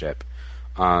relationship.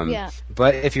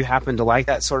 But if you happen to like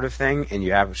that sort of thing and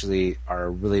you actually are a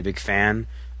really big fan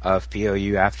of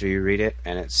POU after you read it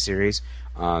and its series,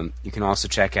 you can also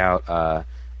check out A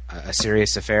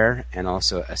Serious Affair and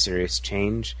also A Serious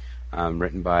Change,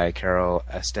 written by Carol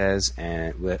Estes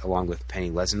and along with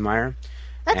Penny Lesenmeyer.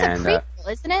 That's a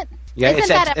prequel, isn't it? Yeah,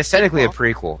 Isn't it's technically a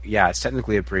prequel. Yeah, it's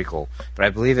technically a prequel, but I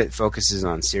believe it focuses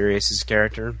on Sirius's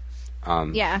character.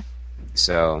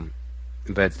 So,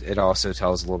 but it also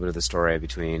tells a little bit of the story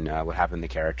between what happened to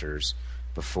the characters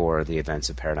before the events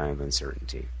of Paradigm of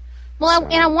Uncertainty. Well,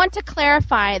 and I want to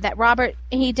clarify that Robert,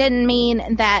 he didn't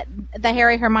mean that the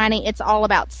Harry Hermione, it's all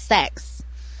about sex.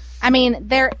 I mean,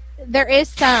 there is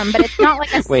some, but it's not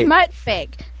like a smut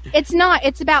fic. It's not.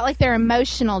 It's about like their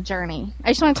emotional journey.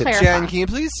 I just want to clarify. Jen, can you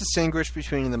please distinguish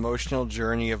between an emotional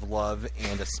journey of love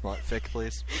and a smut fic,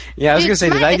 please? Yeah, I was going to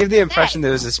say, did I give the impression that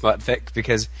it was a smut fic?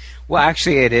 Because, well,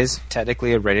 actually, it is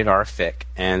technically a rated R fic,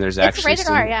 and there's actually rated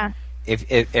R, yeah.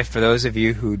 If for those of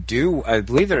you who do, I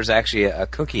believe there's actually a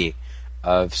cookie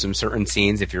of some certain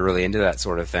scenes, if you're really into that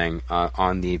sort of thing,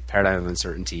 on the Paradigm of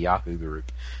Uncertainty Yahoo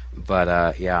group.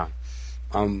 But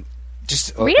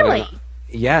really.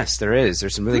 Yes, there is.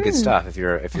 There's some really good stuff if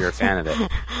you're a fan of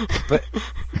it. But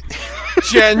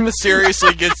Jen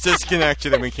mysteriously gets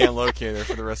disconnected and we can't locate her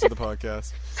for the rest of the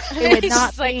podcast. It would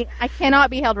not be, I cannot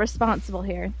be held responsible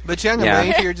here. But Jen, I'm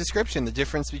waiting for your description. The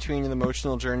difference between an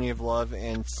emotional journey of love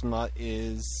and smut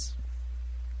is...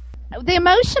 The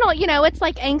emotional, it's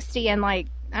like angsty and like,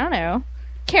 I don't know,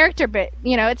 character, but,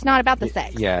 it's not about the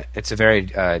sex. Yeah, it's a very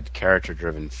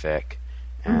character-driven fic.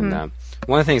 And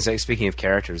one of the things, speaking of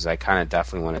characters, I kind of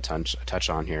definitely want to touch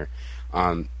on here.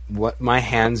 What my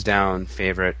hands-down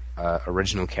favorite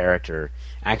original character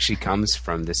actually comes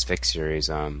from this fic series.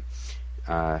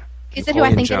 Is it Napoleon who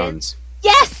I think Jones. it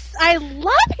is? Yes! I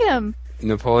love him!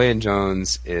 Napoleon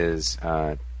Jones is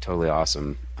totally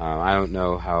awesome. I don't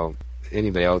know how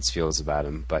anybody else feels about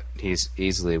him, but he's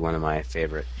easily one of my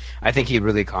favorite. I think he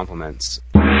really complements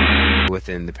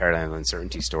within the Paradigm of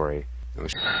Uncertainty story.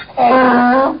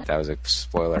 That was a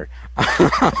spoiler.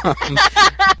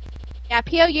 Yeah,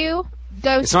 POU,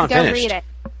 go finished. read it.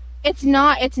 It's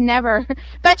not, it's never.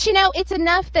 But, it's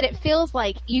enough that it feels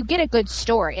like you get a good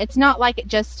story. It's not like it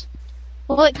just...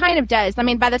 Well, it kind of does. I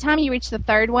mean, by the time you reach the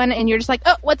third one and you're just like,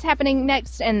 oh, what's happening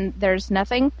next? And there's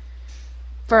nothing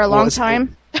for a long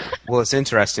time. Well, it's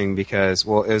interesting because, it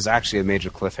was actually a major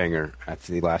cliffhanger at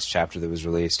the last chapter that was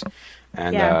released.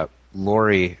 And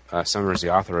Laurie Summers,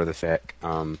 the author of the fic,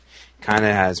 kind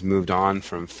of has moved on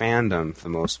from fandom for the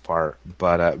most part.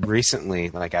 But recently,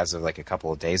 as of a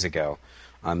couple of days ago,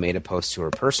 made a post to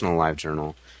her personal live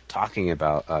journal talking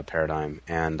about Paradigm.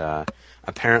 And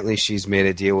apparently she's made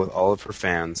a deal with all of her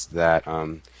fans that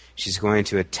she's going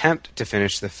to attempt to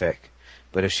finish the fic.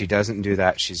 But if she doesn't do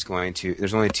that, she's going to...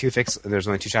 There's only two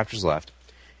chapters left.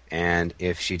 And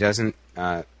if she doesn't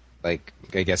like,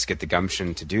 I guess, get the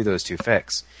gumption to do those two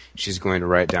fics, she's going to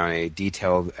write down a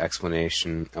detailed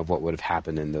explanation of what would have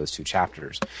happened in those 2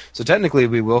 chapters. So technically,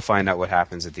 we will find out what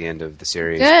happens at the end of the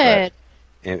series. Good.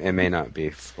 But it may not be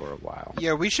for a while.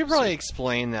 Yeah, we should probably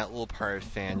explain that little part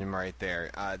of fandom right there.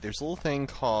 There's a little thing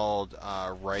called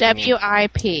writing.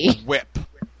 WIP.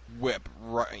 WIP.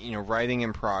 Writing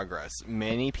in progress.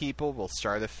 Many people will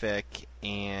start a fic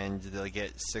and they'll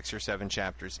get 6 or 7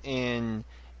 chapters in,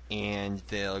 and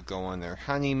they'll go on their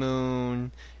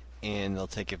honeymoon, and they'll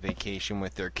take a vacation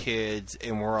with their kids,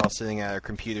 and we're all sitting at our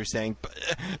computer saying,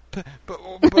 "But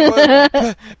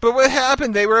what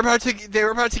happened? They were about to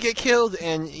get killed."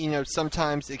 And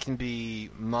sometimes it can be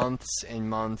months and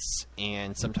months,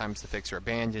 and sometimes the fics are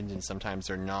abandoned, and sometimes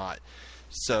they're not.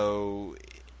 So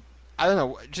I don't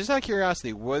know. Just out of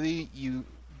curiosity, what do you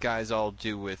guys all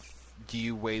do with? Do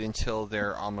you wait until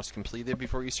they're almost completed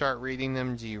before you start reading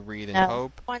them? Do you read in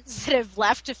hope? Ones that have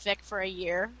left a fic for a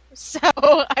year, so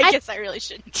I guess I really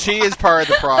shouldn't. She is part of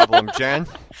the problem, Jen.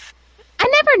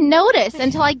 I never notice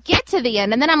until I get to the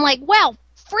end, and then I'm like, well,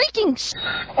 freaking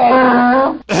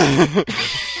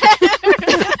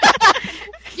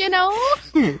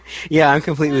Yeah, I'm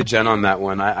completely with Jen on that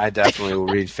one. I definitely will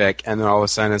read fic, and then all of a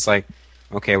sudden it's like,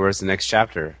 okay, where's the next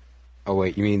chapter? Oh,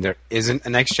 wait, you mean there isn't a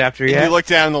next chapter yet? And you look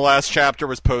down, and the last chapter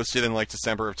was posted in,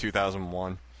 December of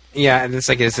 2001. Yeah, and it's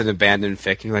like it's an abandoned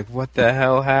fic, and you're like, what the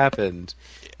hell happened?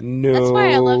 No. That's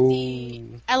why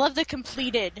I love the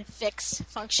completed fics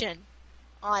function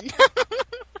on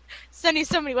so many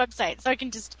websites, so I can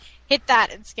just hit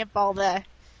that and skip all the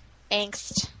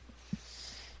angst.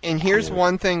 And here's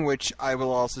one thing which I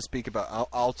will also speak about.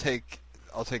 I'll take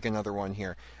another one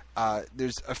here.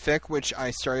 There's a fic which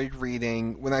I started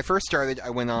reading. When I first started,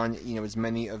 I went on, as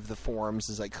many of the forums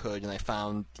as I could, and I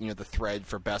found, the thread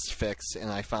for best fics,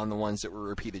 and I found the ones that were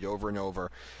repeated over and over,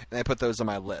 and I put those on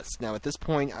my list. Now, at this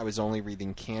point, I was only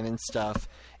reading canon stuff,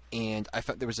 and I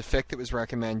thought there was a fic that was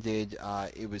recommended.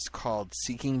 It was called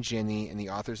Seeking Ginny, and the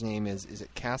author's name is it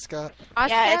Casca?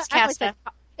 Yeah, it's Casca.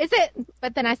 Is it?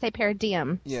 But then I say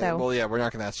Paradigm. Yeah, so. well, yeah, we're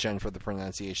not going to ask Jen for the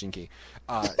pronunciation key.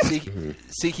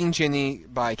 Seeking Ginny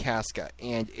by Casca,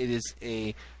 and it is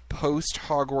a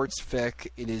post-Hogwarts fic.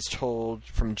 It is told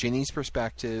from Ginny's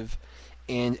perspective,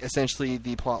 and essentially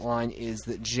the plot line is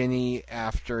that Ginny,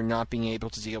 after not being able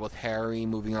to deal with Harry,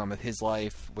 moving on with his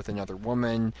life with another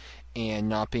woman, and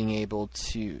not being able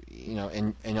to,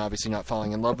 and obviously not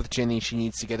falling in love with Ginny, she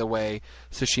needs to get away.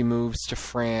 So she moves to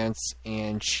France,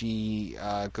 and she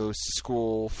goes to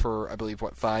school for, I believe,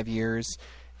 5 years,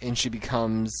 and she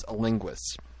becomes a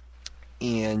linguist.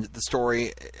 And the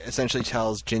story essentially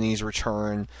tells Ginny's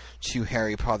return to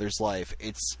Harry Potter's life.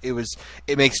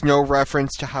 It makes no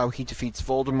reference to how he defeats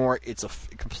Voldemort. It's a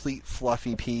complete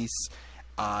fluffy piece.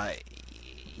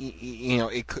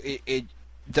 It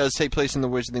does take place in the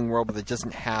Wizarding World, but it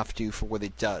doesn't have to for what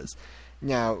it does.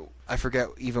 Now, I forget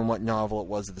even what novel it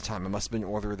was at the time. It must have been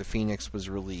Order of the Phoenix was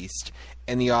released.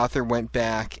 And the author went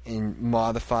back and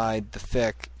modified the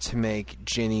fic to make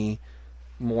Ginny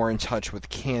more in touch with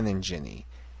canon Ginny.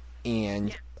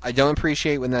 And I don't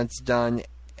appreciate when that's done,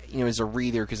 as a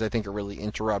reader, because I think it really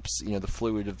interrupts, the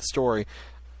fluid of the story.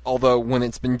 Although, when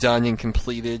it's been done and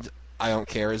completed, I don't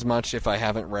care as much if I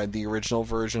haven't read the original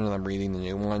version and I'm reading the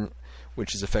new one,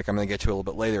 which is a fic I'm going to get to a little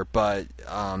bit later. But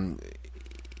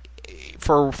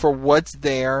for what's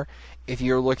there, if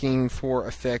you're looking for a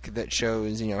fic that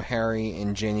shows, Harry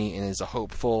and Ginny and is a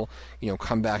hopeful,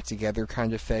 come back together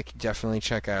kind of fic, definitely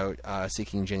check out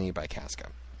Seeking Ginny by Casca.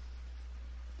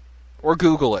 Or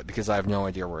Google it, because I have no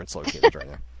idea where it's located right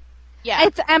now. Yeah,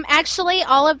 it's actually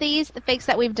all of the fics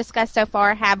that we've discussed so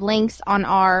far have links on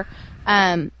our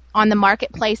on the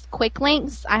marketplace quick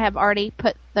links. I have already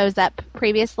put those up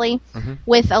previously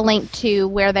with a link to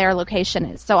where their location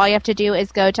is. So all you have to do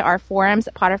is go to our forums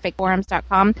at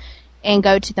potterficforums.com and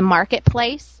go to the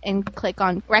marketplace and click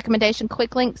on recommendation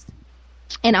quick links,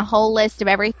 and a whole list of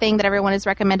everything that everyone has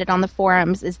recommended on the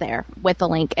forums is there with a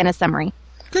link and a summary.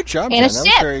 Good job, and Jen. a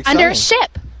ship under a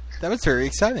ship. That was very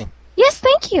exciting. Yes,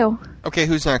 thank you. Okay,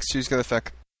 who's next? Who's got a fic?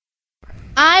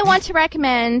 I want to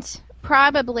recommend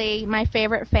probably my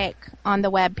favorite fic on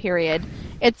the web, period.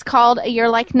 It's called You're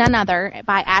Like None Other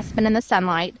by Aspen in the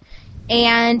Sunlight.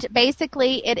 And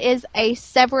basically, it is a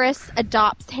Severus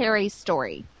adopts Harry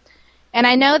story. And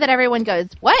I know that everyone goes,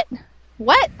 what?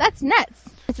 What? That's nuts.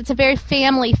 It's a very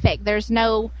family fic. There's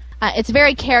no, it's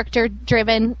very character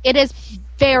driven. It is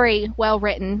very well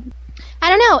written. I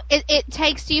don't know. It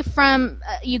takes you from,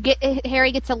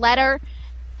 Harry gets a letter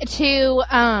to,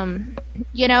 and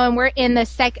we're in the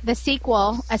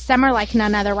sequel, A Summer Like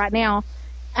None Other right now.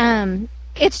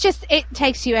 it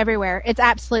takes you everywhere. It's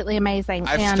absolutely amazing.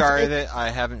 I've started it. I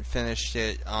haven't finished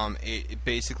it. It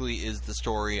basically is the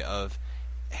story of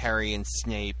Harry and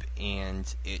Snape,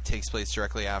 and it takes place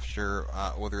directly after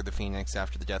Order of the Phoenix,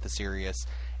 after the death of Sirius.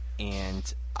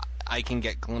 And I can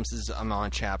get glimpses. I'm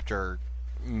on chapter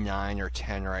 9 or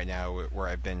 10 right now, where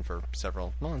I've been for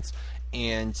several months,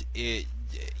 and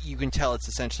you can tell it's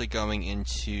essentially going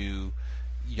into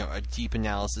a deep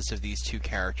analysis of these two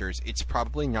characters. It's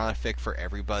probably not a fic for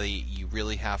everybody. You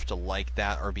really have to like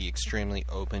that or be extremely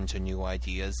open to new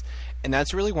ideas, and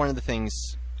that's really one of the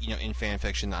things in fan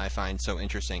fiction that I find so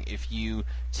interesting. If you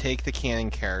take the canon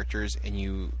characters and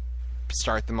you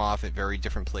start them off at very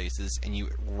different places, and you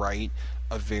write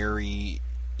a very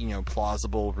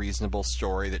plausible, reasonable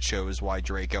story that shows why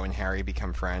Draco and Harry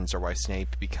become friends, or why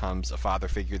Snape becomes a father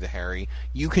figure to Harry,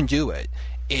 you can do it.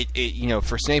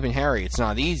 For Snape and Harry, it's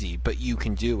not easy, but you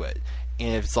can do it.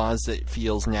 And as long as it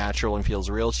feels natural and feels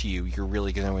real to you, you're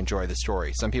really going to enjoy the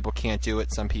story. Some people can't do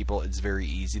it. Some people, it's very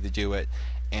easy to do it.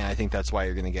 And I think that's why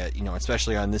you're going to get,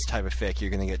 especially on this type of fic, you're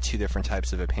going to get two different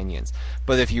types of opinions.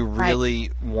 But if you really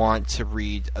want to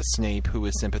read a Snape who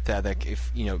is sympathetic,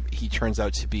 if, he turns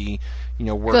out to be,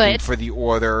 working for the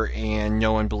Order and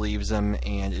no one believes him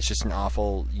and it's just an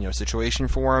awful, situation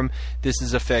for him, this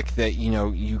is a fic that,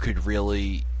 you could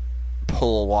really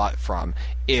pull a lot from.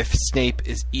 If Snape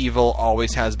is evil,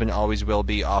 always has been, always will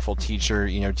be, awful teacher,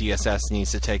 DSS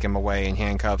needs to take him away in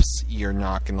handcuffs, you're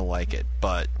not going to like it.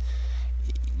 But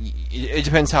it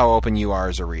depends how open you are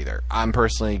as a reader. I'm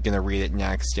personally going to read it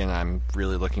next, and I'm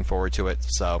really looking forward to it.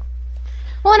 So,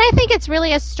 well, and I think it's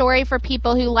really a story for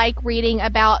people who like reading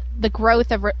about the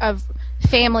growth of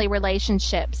family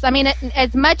relationships. I mean,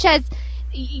 as much as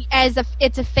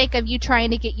it's a fic of you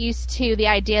trying to get used to the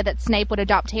idea that Snape would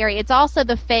adopt Harry, it's also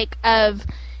the fic of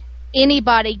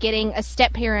anybody getting a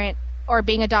step-parent or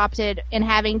being adopted and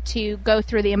having to go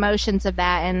through the emotions of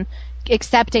that and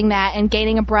accepting that and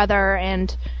gaining a brother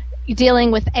and dealing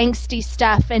with angsty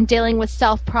stuff and dealing with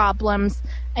self problems,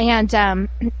 and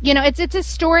it's a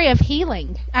story of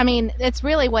healing. I mean, it's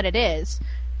really what it is,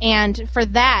 and for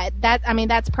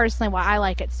that's personally why I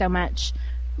like it so much.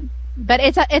 But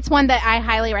it's one that I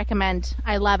highly recommend.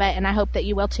 I love it, and I hope that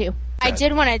you will too. I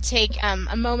did want to take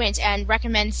a moment and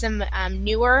recommend some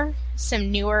newer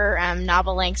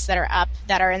novel lengths that are up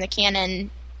that are in the canon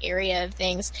area of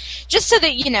things, just so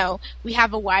that we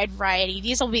have a wide variety.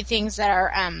 These will be things that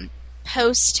are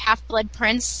post Half-Blood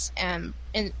Prince in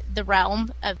the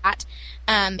realm of that.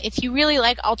 If you really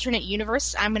like alternate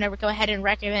universe, I'm going to go ahead and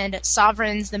recommend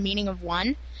Sovereigns: The Meaning of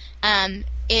One.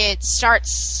 It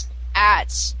starts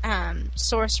at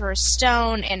Sorcerer's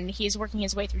Stone, and he's working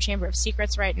his way through Chamber of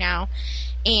Secrets right now,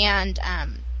 and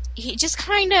he just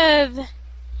kind of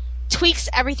tweaks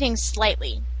everything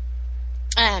slightly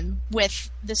with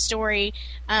the story.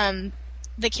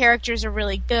 The characters are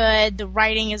really good. The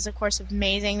writing is, of course,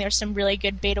 amazing. There's some really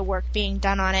good beta work being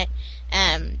done on it,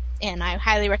 and I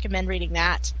highly recommend reading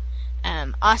that.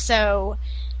 Also,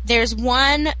 there's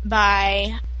one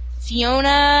by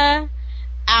Fiona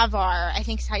Avar, I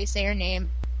think is how you say her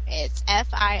name. It's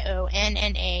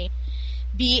FIONNABHAIR.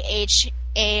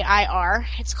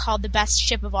 It's called The Best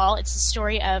Ship of All. It's the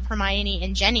story of Hermione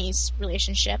and Jenny's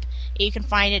relationship. You can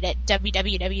find it at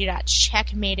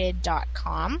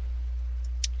www.checkmated.com.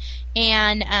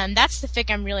 And that's the fic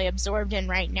I'm really absorbed in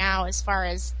right now as far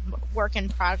as work in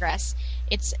progress.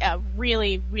 It's a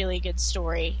really, really good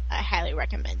story. I highly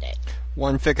recommend it.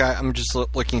 One fic, I'm just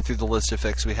looking through the list of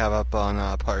fics we have up on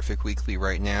Potterfic Weekly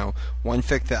right now. One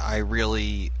fic that I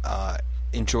really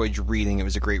enjoyed reading, it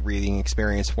was a great reading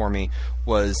experience for me,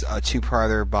 was a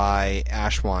two-parter by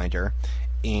Ashwinder.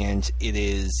 And it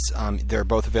is, they're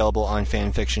both available on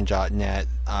fanfiction.net.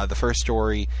 The first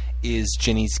story is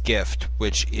Ginny's Gift,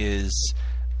 which is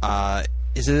it a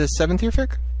 7th year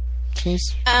fic? Ginny's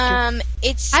Gift? I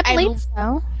believe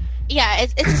so. Yeah,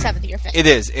 it's a 7th year fic. It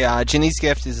is. Ginny's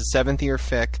Gift is a 7th year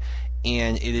fic,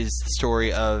 and it is the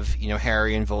story of,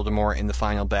 Harry and Voldemort in the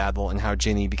final battle and how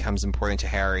Ginny becomes important to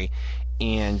Harry.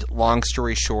 And long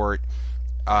story short,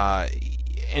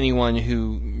 anyone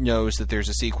who knows that there's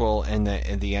a sequel and that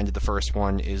at the end of the first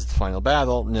one is the final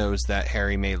battle knows that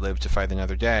Harry may live to fight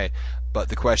another day. But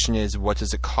the question is, what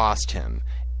does it cost him?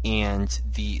 And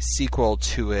the sequel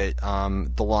to it,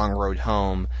 The Long Road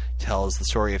Home, tells the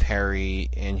story of Harry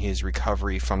and his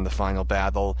recovery from the final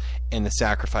battle and the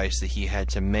sacrifice that he had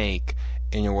to make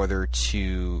in order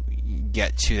to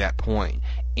get to that point.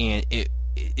 And it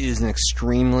is an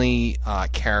extremely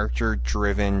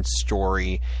character-driven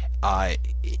story.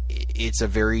 It's a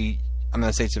very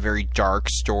dark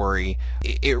story.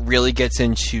 It really gets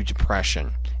into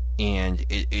depression. and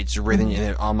it's written in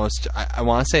an almost, I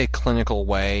want to say, a clinical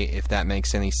way, if that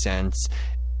makes any sense.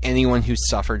 Anyone who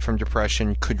suffered from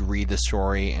depression could read the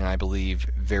story, and I believe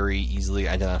very easily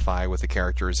identify with the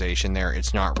characterization there.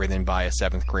 It's not written by a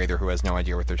 7th grader who has no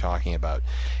idea what they're talking about.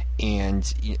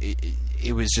 And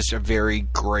it was just a very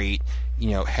great,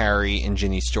 Harry and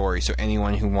Ginny story. So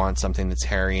anyone who wants something that's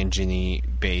Harry and Ginny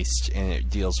based, and it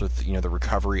deals with, the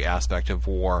recovery aspect of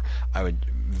war, I would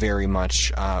very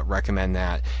much recommend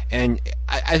that. And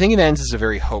I think it ends as a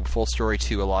very hopeful story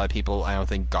too. A lot of people, I don't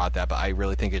think, got that, but I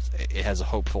really think it has a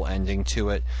hopeful ending to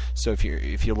it. So if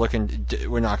you're looking,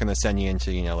 we're not going to send you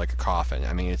into like a coffin.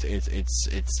 I mean,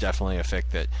 it's definitely a fic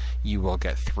that you will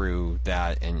get through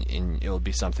that, and it'll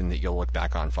be something that you'll look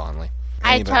back on fondly.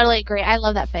 Anybody? I totally agree. I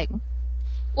love that fic.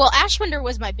 Well, Ashwinder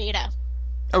was my beta.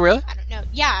 Oh, really? I don't know.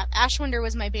 Yeah, Ashwinder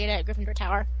was my beta at Gryffindor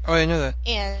Tower. Oh, I didn't know that.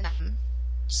 And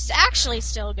she's actually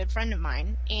still a good friend of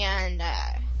mine, and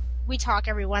we talk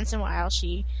every once in a while.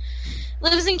 She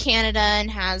lives in Canada and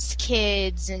has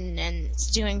kids and is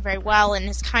doing very well, and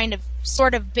is kind of,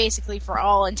 sort of, basically, for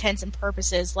all intents and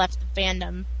purposes, left the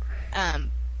fandom. I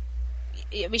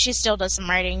mean, she still does some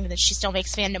writing, that she still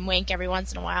makes Fandom Wink every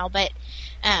once in a while, but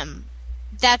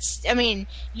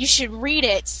you should read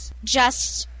it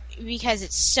just because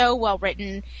it's so well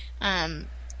written.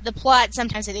 The plot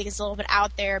sometimes I think is a little bit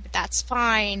out there, but that's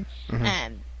fine.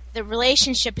 Mm-hmm. The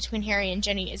relationship between Harry and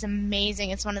Ginny is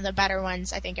amazing. It's one of the better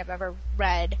ones I think I've ever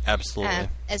read. Absolutely.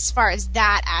 As far as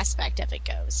that aspect of it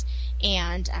goes.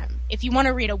 And if you want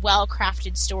to read a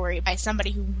well-crafted story by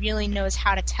somebody who really knows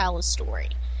how to tell a story,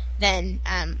 then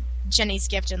Jenny's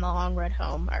Gift and The Long Road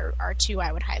Home are two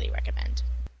I would highly recommend.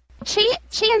 Chi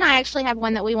and I actually have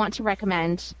one that we want to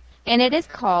recommend, and it is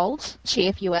called, Chi,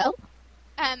 if you will.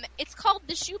 It's called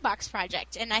The Shoebox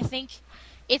Project, and I think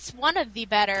it's one of the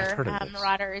better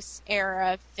Marauders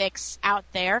era fics out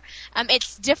there.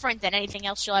 It's different than anything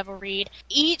else you'll ever read.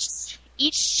 Each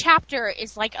chapter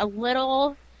is like a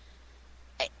little.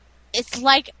 It's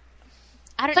like,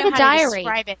 I don't know how to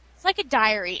describe it. It's like a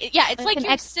diary. Yeah, it's like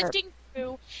you're sifting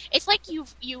through. It's like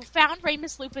you found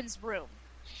Remus Lupin's room,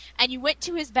 and you went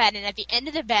to his bed, and at the end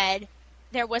of the bed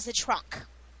there was a trunk.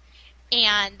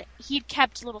 And he'd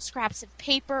kept little scraps of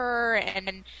paper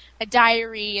and a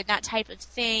diary and that type of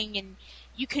thing, and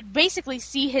you could basically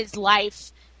see his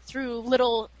life through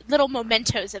little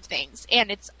mementos of things,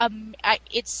 and it's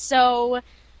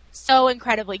so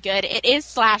incredibly good. It is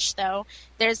slash though.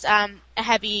 There's a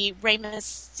heavy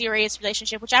Remus-Sirius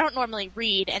relationship, which I don't normally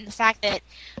read, and the fact that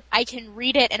I can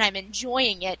read it and I'm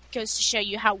enjoying it goes to show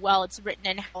you how well it's written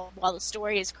and how well the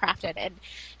story is crafted, and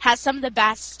has some of the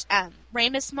best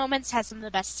Remus moments, has some of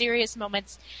the best Sirius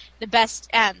moments, the best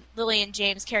Lily and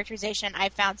James characterization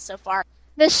I've found so far.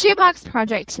 The Shoebox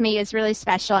Project to me is really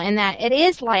special in that it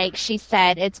is, like she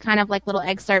said, it's kind of like little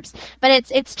excerpts, but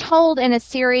it's told in a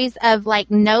series of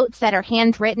like notes that are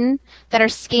handwritten, that are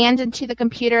scanned into the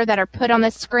computer, that are put on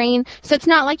the screen. So it's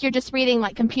not like you're just reading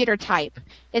like computer type.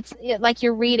 It's like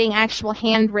you're reading actual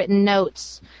handwritten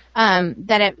notes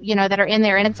that are in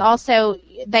there, and it's also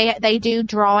they do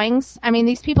drawings. I mean,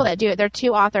 these people that do it, they're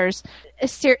two authors.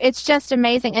 It's just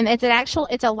amazing, and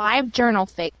it's a live journal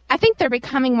fic. I think they're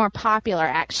becoming more popular,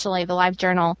 actually, the live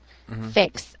journal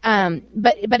fics.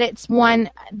 But it's one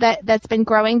that's been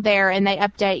growing there, and they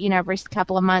update every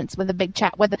couple of months with a big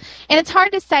chat and it's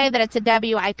hard to say that it's a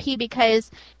WIP because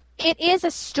it is a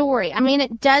story. I mean,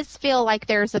 it does feel like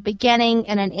there's a beginning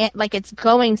and an end, like it's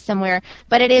going somewhere,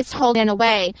 but it is told in a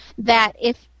way that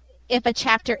if a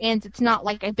chapter ends, it's not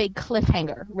like a big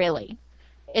cliffhanger, really.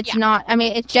 It's not. I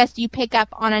mean, it's just you pick up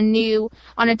on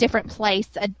a different place,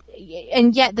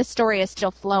 and yet the story is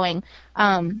still flowing.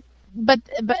 But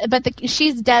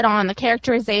she's dead on. The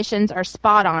characterizations are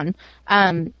spot on.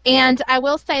 And I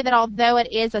will say that although it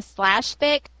is a slash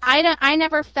fic, I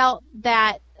never felt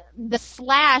that the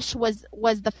slash was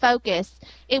the focus.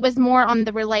 It was more on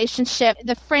the relationship,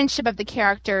 the friendship of the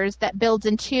characters that builds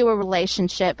into a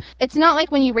relationship. It's not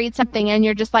like when you read something and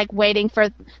you're just like waiting for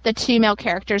the two male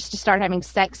characters to start having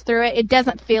sex through it. It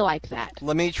doesn't feel like that.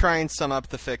 Let me try and sum up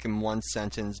the fic in one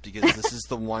sentence, because this is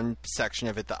the one section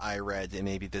of it that I read, and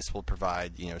maybe this will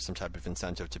provide, some type of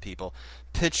incentive to people.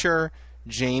 Picture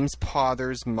James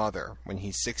Potter's mother when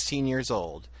he's 16 years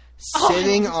old,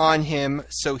 sitting on him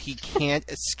so he can't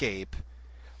escape,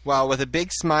 while with a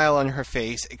big smile on her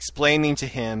face explaining to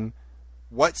him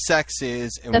what sex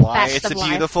is and why it's a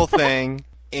beautiful thing,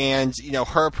 and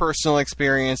her personal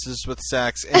experiences with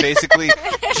sex, and basically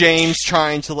James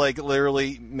trying to like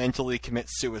literally mentally commit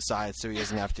suicide so he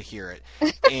doesn't have to hear it.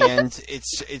 And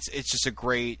it's just a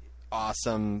great,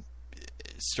 awesome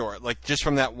story. Like, just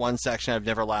from that one section, I've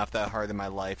never laughed that hard in my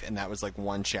life, and that was like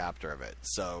one chapter of it.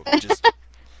 So, just...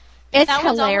 It's that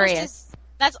hilarious.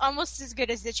 That's almost as good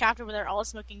as the chapter where they're all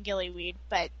smoking gillyweed,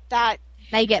 but that...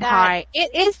 They get high.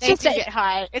 They get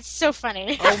high. It's so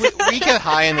funny. We get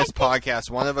high in this podcast.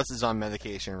 One of us is on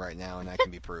medication right now, and that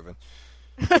can be proven.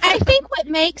 I think what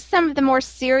makes some of the more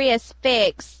serious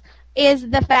fics is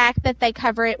the fact that they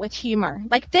cover it with humor.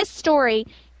 Like, this story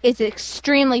is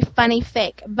extremely funny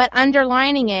fic, but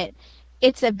underlining it,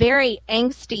 it's a very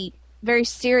angsty, very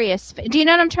serious fic. Do you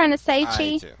know what I'm trying to say, Chi?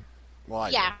 I do. Well,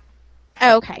 I do.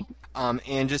 Oh, okay. And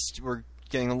we're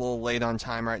getting a little late on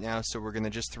time right now, so we're going to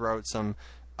just throw out some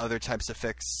other types of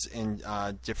fics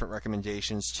and different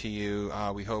recommendations to you.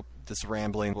 We hope this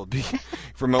rambling will be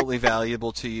remotely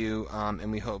valuable to you,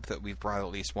 and we hope that we've brought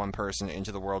at least one person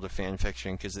into the world of fan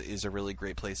fiction, because it is a really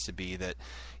great place to be that,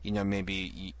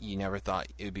 maybe you never thought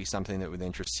it would be something that would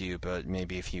interest you, but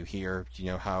maybe if you hear,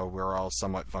 how we're all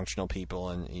somewhat functional people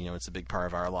and, it's a big part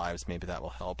of our lives, maybe that will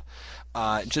help.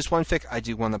 Just one fic I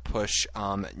do want to push,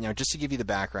 just to give you the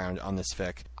background on this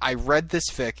fic. I read this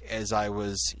fic as I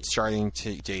was starting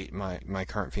to date my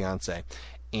current fiance,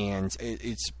 and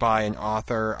it's by an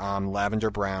author, Lavender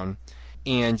Brown,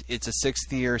 and it's a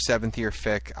 6th year, 7th year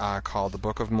fic called The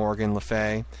Book of Morgan Le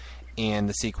Fay, and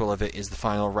the sequel of it is The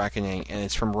Final Reckoning, and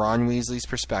it's from Ron Weasley's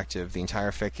perspective. The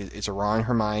entire fic is a Ron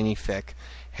Hermione fic.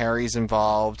 Harry's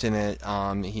involved in it.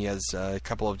 He has a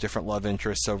couple of different love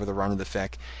interests over the run of the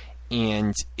fic,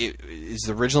 and it is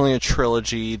originally a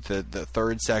trilogy. The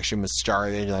third section was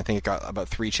started, and I think it got about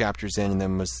 3 chapters in and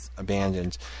then was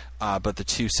abandoned. But the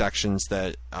 2 sections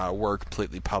that were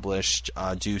completely published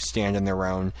do stand on their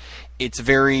own. It's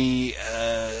very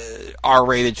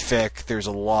R-rated fic. There's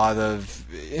a lot of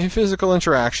physical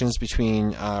interactions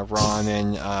between Ron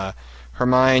and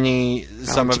Hermione.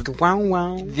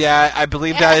 Yeah, I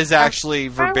believe that is actually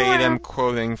verbatim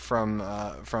quoting from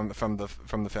the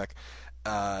fic.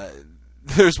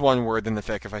 There's one word in the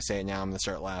fic. If I say it now, I'm going to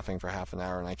start laughing for half an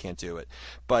hour, and I can't do it.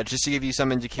 But just to give you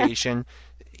some indication,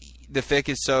 the fic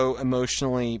is so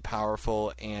emotionally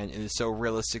powerful, and it is so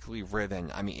realistically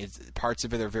written. I mean, parts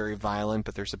of it are very violent,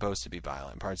 but they're supposed to be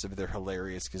violent. Parts of it are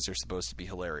hilarious because they're supposed to be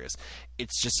hilarious.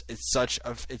 It's a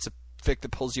fic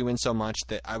that pulls you in so much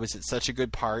that I was at such a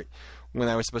good part when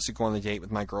I was supposed to go on the date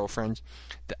with my girlfriend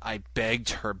that I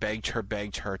begged her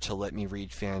to let me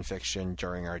read fan fiction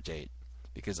during our date,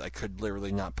 because I could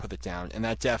literally not put it down. And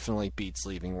that definitely beats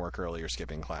leaving work early or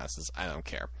skipping classes. I don't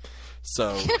care.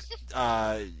 So,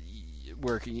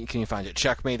 where can you find it?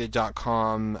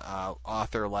 Checkmated.com,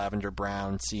 author Lavender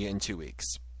Brown. See you in 2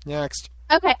 weeks. Next.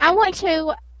 Okay, I want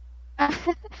to... I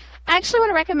actually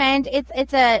want to recommend,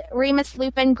 it's a Remus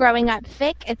Lupin growing up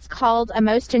fic. It's called A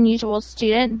Most Unusual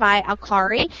Student by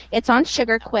Alkari. It's on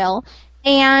Sugar Quill.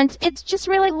 And it's just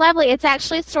really lovely. It's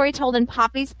actually a story told in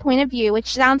Poppy's point of view,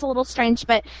 which sounds a little strange,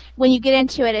 but when you get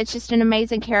into it, it's just an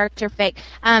amazing character fic.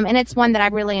 And it's one that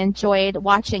I really enjoyed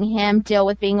watching him deal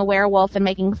with being a werewolf and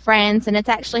making friends. And it's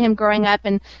actually him growing up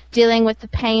and dealing with the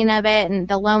pain of it and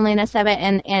the loneliness of it.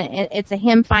 And it's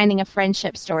him finding a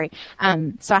friendship story.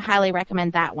 So I highly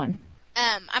recommend that one.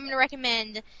 I'm going to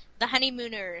recommend The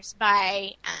Honeymooners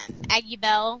by Aggie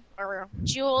Bell, or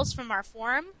Jules from our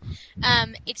forum.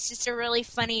 It's just a really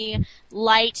funny,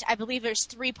 light, I believe there's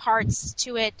 3 parts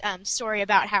to it, story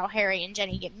about how Harry and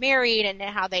Jenny get married and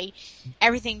how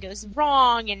everything goes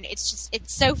wrong, and it's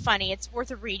so funny. It's worth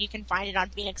a read. You can find it on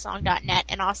phoenixsong.net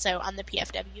and also on the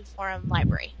PFW forum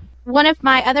library. One of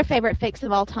my other favorite fics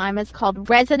of all time is called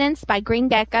Resonance by Green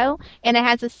Gecko, and it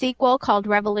has a sequel called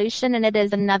Revolution, and it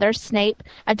is another Snape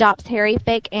adopts Harry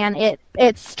fic, and it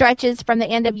stretches from the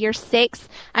end of year 6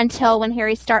 until when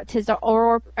Harry starts his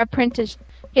Aurora apprenticeship.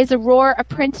 That's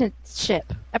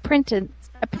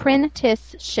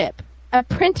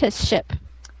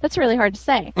really hard to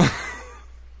say.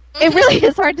 It really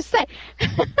is hard to say.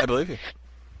 I believe you.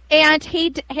 And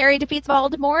Harry defeats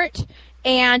Voldemort,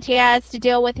 and he has to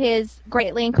deal with his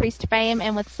greatly increased fame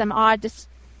and with some odd,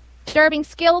 disturbing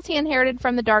skills he inherited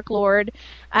from the Dark Lord.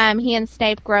 He and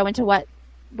Snape grow into what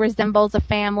resembles a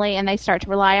family, and they start to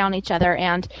rely on each other,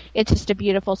 and it's just a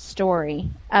beautiful story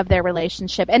of their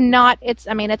relationship. And it's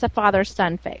a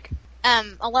father-son fic.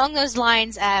 Along those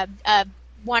lines,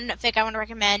 one fic I want to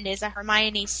recommend is a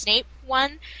Hermione Snape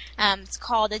one. It's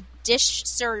called A Dish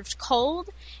Served Cold.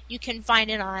 You can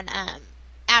find it on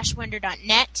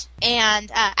ashwinder.net,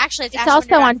 and actually it's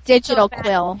also on Digital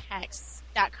Quill.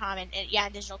 .com and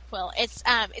Digital Quill. It's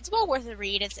well worth a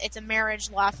read. It's a marriage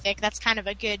law fic. That's kind of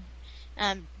a good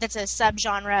that's a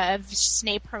subgenre of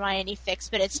Snape Hermione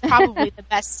fics, but it's probably the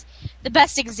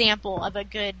best example of a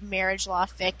good marriage law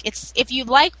fic. It's if you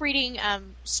like reading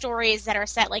stories that are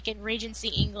set like in Regency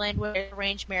England, where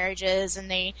arranged marriages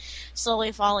and they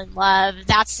slowly fall in love.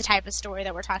 That's the type of story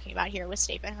that we're talking about here with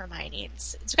Snape and Hermione.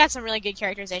 It's got some really good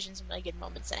characterizations and really good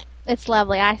moments in it. It's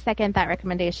lovely. I second that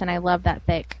recommendation. I love that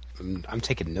fic. I'm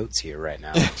taking notes here right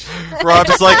now. Rob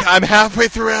is like, I'm halfway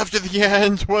through after the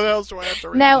end. What else do I have to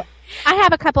read? No, I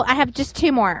have a couple. I have just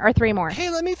 2 more or 3 more. Hey,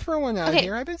 let me throw one out Okay.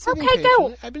 here. I've been sitting Okay, go.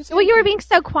 patient. I've been Well, you were being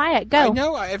so quiet. Go. I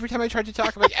know. Every time I tried to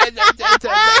talk, I'm like...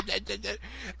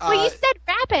 Well, you said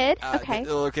rapid. Okay.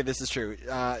 Okay, this is true.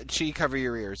 Chi, cover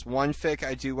your ears. One fic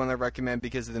I do want to recommend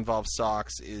because it involves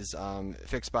socks is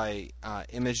fics by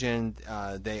Imogen.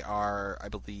 They are, I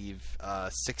believe,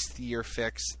 6th-year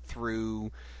fics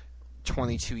through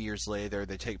 22 years later.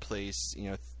 They take place,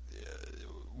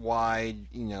 wide,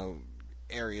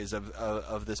 areas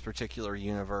of this particular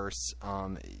universe.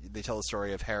 They tell the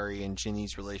story of Harry and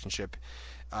Ginny's relationship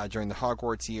during the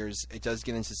Hogwarts years. It does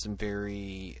get into some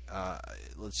very,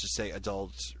 let's just say,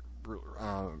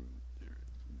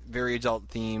 very adult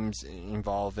themes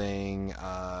involving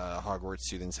Hogwarts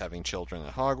students having children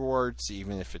at Hogwarts,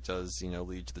 even if it does,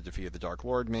 lead to the defeat of the Dark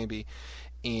Lord, maybe.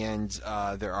 And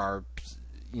there are,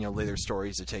 later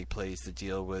stories that take place that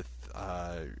deal with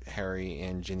Harry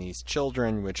and Ginny's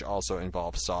children, which also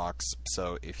involve socks.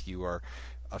 So if you are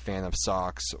a fan of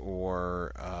socks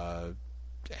or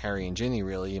Harry and Ginny,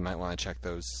 really, you might want to check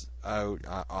those out.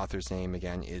 Author's name,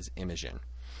 again, is Imogen.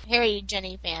 Harry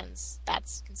Ginny fans,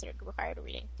 that's considered required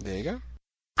reading. There you go.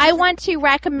 I want to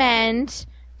recommend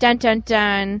dun dun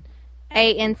dun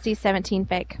a NC-17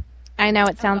 fic. I know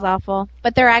it sounds awful,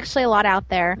 but there are actually a lot out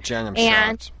there. Jen, I'm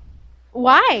shocked.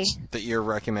 Why? That you're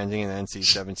recommending an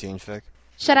NC-17 fic?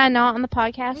 Should I not on the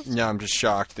podcast? No, I'm just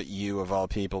shocked that you, of all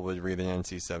people, would read an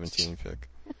NC-17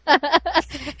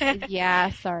 fic.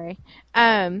 Yeah, sorry.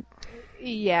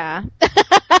 Yeah.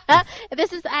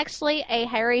 This is actually a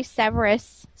Harry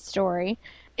Severus story,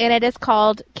 and it is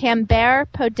called Camber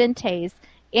Podentes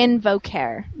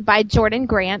Invocare by Jordan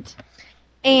Grant.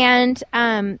 And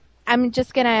I'm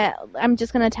just gonna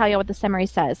tell you what the summary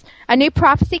says. A new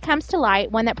prophecy comes to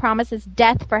light, one that promises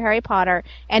death for Harry Potter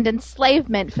and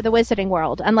enslavement for the Wizarding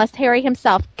World, unless Harry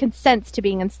himself consents to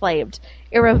being enslaved.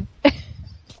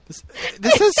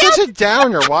 This is such a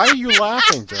downer. Why are you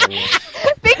laughing, Daniel?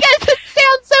 Because it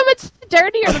sounds so much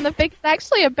dirtier than the fic is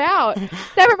actually about.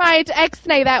 Never mind,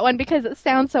 X-nay that one because it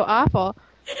sounds so awful.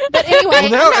 But anyway, well,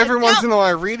 now every once in a while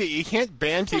I read it. You can't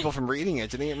ban people from reading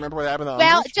it. Didn't you remember what happened on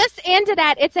Well, just into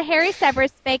that. It's a Harry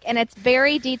Severus fic, and it's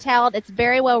very detailed. It's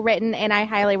very well written, and I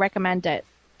highly recommend it.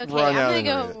 Okay, Run out I'm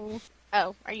gonna and go.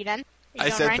 Oh, are you done? Are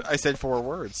you I going, Ryan? said 4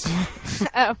 words.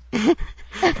 Oh,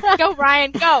 go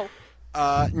Ryan, go.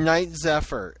 Night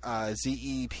Zephyr,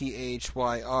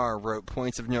 Zephyr, wrote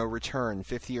Points of No Return.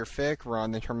 5th-year fic,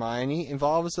 Ron and Hermione,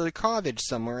 involves a cottage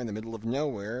somewhere in the middle of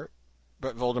nowhere,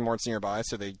 but Voldemort's nearby,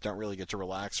 so they don't really get to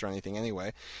relax or anything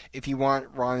anyway. If you want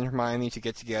Ron and Hermione to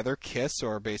get together, kiss,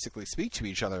 or basically speak to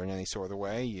each other in any sort of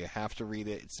way, you have to read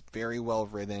it. It's very well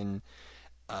written.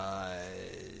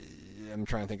 I'm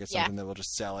trying to think of something that will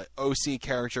just sell it. OC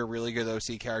character, really good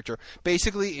OC character.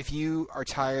 Basically, if you are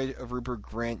tired of Rupert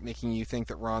Grint making you think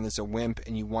that Ron is a wimp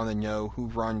and you want to know who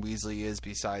Ron Weasley is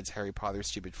besides Harry Potter's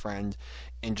stupid friend,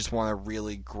 and just want a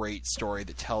really great story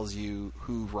that tells you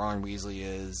who Ron Weasley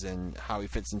is and how he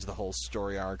fits into the whole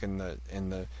story arc and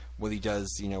the what he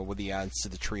does, what he adds to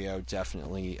the trio,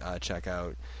 definitely check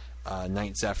out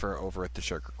Night Zephyr over at the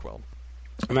Sugar Quill.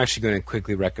 I'm actually going to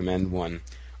quickly recommend one.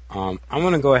 I'm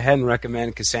going to go ahead and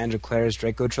recommend Cassandra Clare's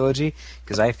Draco Trilogy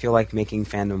because I feel like making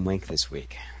fandom wink this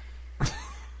week.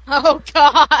 Oh,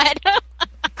 God.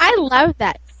 I love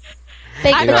that.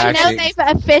 I know they've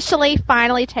officially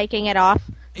finally taken it off.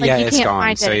 Like, yeah, you it's can't gone.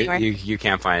 Find so it anywhere. you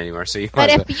can't find it anymore. So but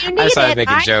if you need I decided it,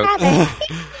 to make a I joke. have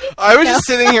it. I was just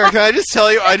sitting here. Can I just tell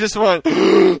you? I just want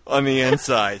on the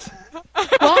inside.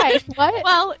 Why? What?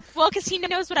 Well, because he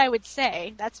knows what I would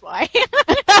say. That's why.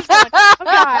 Oh,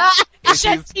 God.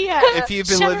 If you've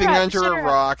been living under a up.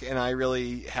 rock, and I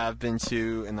really have been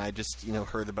too, and I just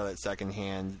heard about it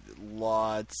secondhand,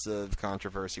 lots of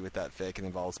controversy with that fic. It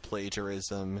involves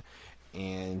plagiarism,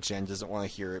 and Jen doesn't want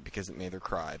to hear it because it made her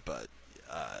cry. But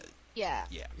yeah.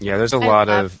 There's a lot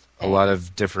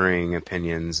of differing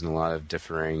opinions and a lot of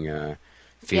differing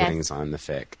feelings on the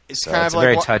fic. It's a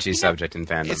very touchy subject in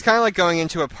fandom. It's kind of like going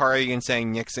into a party and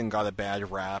saying Nixon got a bad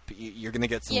rap. You're going to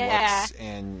get some looks,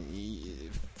 and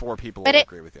 4 people will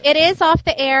agree with you. It is off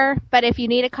the air, but if you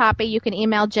need a copy, you can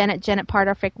email Jen at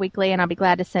Potterfic Weekly, and I'll be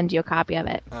glad to send you a copy of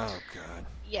it. Oh, God.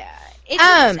 Yeah.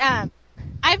 It's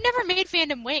I've never made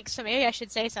fandom wink, so maybe I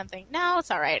should say something. No,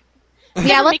 it's all right.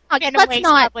 Yeah, let's not get into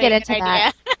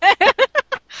that.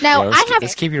 No,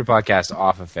 let's keep your podcast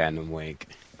off of Fandom Wink.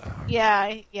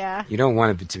 Yeah. You don't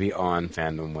want it to be on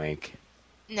Fandom Wink.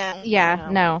 No. Yeah,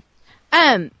 no.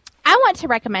 I want to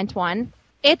recommend one.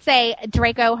 It's a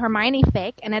Draco Hermione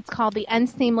fic, and it's called The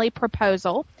Unseemly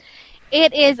Proposal.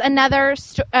 It is another,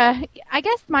 I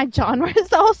guess my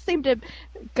genres all seem to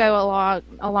go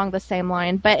along the same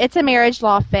line, but it's a marriage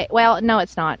law fic. Well, no,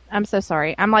 it's not. I'm so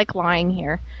sorry. I'm like lying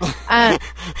here. That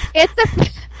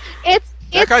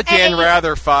got Dan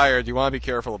Rather fired. You want to be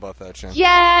careful about that, Jen.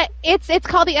 Yeah, it's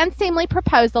called The Unseemly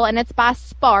Proposal, and it's by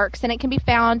Sparks, and it can be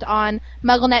found on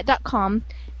MuggleNet.com,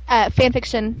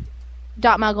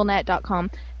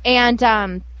 fanfiction.mugglenet.com,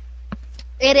 and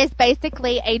it is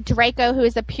basically a Draco who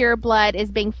is a pureblood is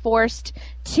being forced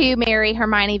to marry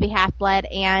Hermione the Half-Blood,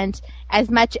 and as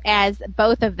much as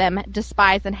both of them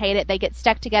despise and hate it, they get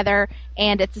stuck together,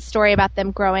 and it's a story about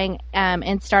them growing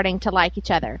and starting to like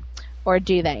each other. Or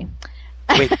do they?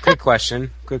 Wait, quick question.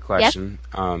 Yes?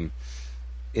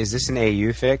 Is this an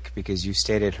AU fic? Because you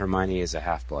stated Hermione is a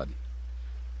half-blood.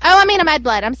 Oh, I mean a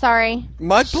mudblood. I'm sorry.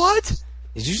 Mudblood?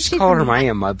 Did you just call Hermione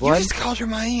a mudblood? You just called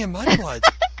Hermione a mudblood.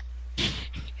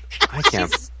 I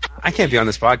can't be on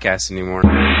this podcast anymore.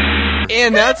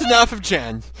 And that's enough of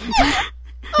Jen.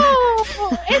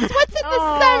 Oh, it's what's in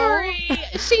the summary.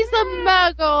 She's a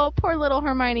muggle. Poor little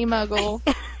Hermione muggle.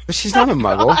 But she's not a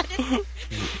muggle.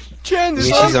 Jen,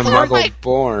 she's a muggle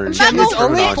born. Jen, there's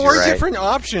only 4 different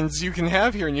options you can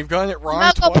have here, and you've gotten it wrong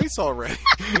twice already.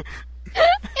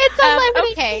 It's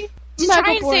a okay. To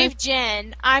try and save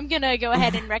Jen, I'm going to go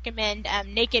ahead and recommend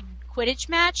Naked Quidditch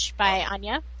Match by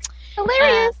Anya.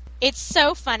 Hilarious. It's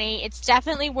so funny. It's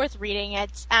definitely worth reading.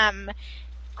 It's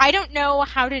I don't know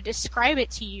how to describe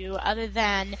it to you other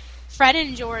than Fred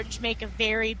and George make a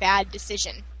very bad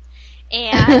decision.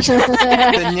 And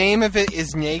the name of it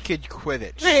is Naked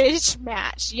Quidditch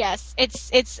Match. Yes,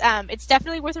 it's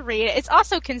definitely worth a read. It's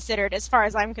also considered, as far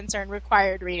as I'm concerned,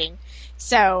 required reading.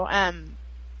 So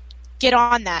get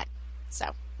on that.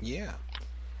 So yeah.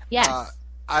 Yes.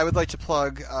 I would like to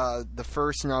plug the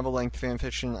first novel-length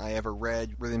fanfiction I ever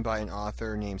read, written by an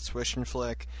author named Swish and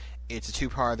Flick. It's a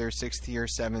 2-parter, 6th year,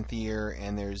 7th year,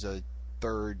 and there's a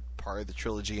 3rd part of the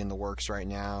trilogy in the works right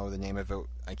now. The name of it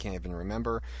I can't even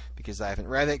remember because I haven't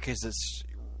read it because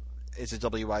it's a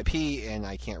WIP and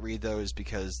I can't read those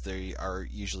because they are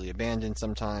usually abandoned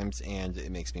sometimes and it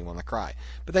makes me want to cry.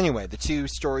 But anyway, the 2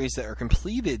 stories that are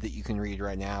completed that you can read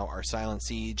right now are Silent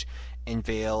Siege and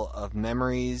Veil of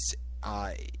Memories.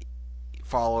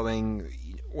 Following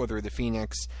Order of the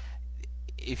Phoenix.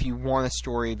 If you want a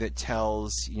story that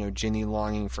tells, Ginny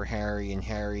longing for Harry and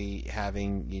Harry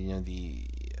having, the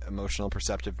emotional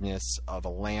perceptiveness of a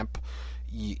lamp,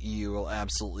 you will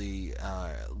absolutely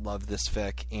love this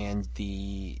fic. And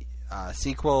the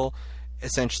sequel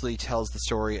essentially tells the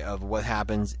story of what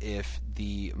happens if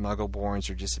the Muggleborns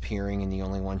are disappearing and the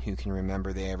only one who can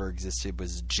remember they ever existed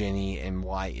was Ginny, and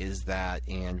why is that,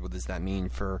 and what does that mean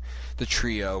for the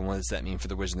trio, and what does that mean for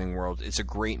the Wizarding World. It's a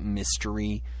great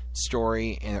mystery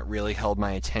story, and it really held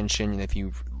my attention, and if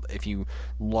you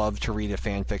love to read a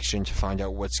fan fiction to find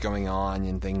out what's going on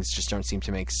and things just don't seem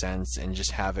to make sense and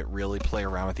just have it really play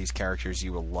around with these characters,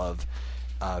 you will love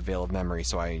Veil of Memory,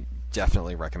 so I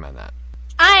definitely recommend that.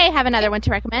 I have another one to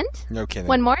recommend. No kidding.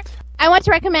 One more. I want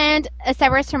to recommend a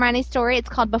Severus Hermione story. It's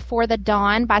called Before the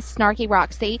Dawn by Snarky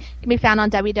Roxy. It can be found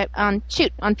on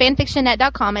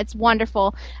fanfictionnet.com. It's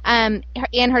wonderful.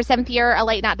 In her 7th year, a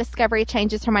late night discovery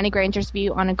changes Hermione Granger's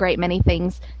view on a great many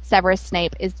things. Severus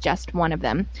Snape is just one of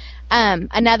them.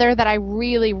 Another that I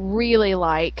really, really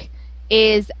like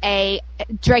is a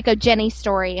Draco Jenny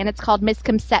story, and it's called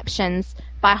Misconceptions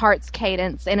by Heart's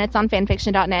Cadence, and it's on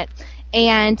fanfiction.net.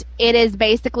 And it is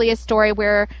basically a story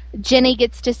where Ginny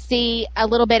gets to see a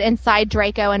little bit inside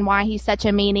Draco and why he's such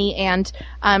a meanie, and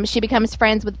she becomes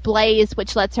friends with Blaze,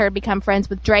 which lets her become friends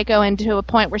with Draco, and to a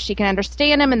point where she can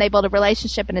understand him, and they build a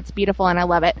relationship, and it's beautiful, and I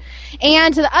love it.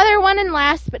 And the other one, and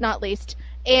last but not least,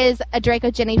 is a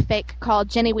Draco Ginny fic called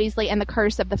Ginny Weasley and the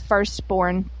Curse of the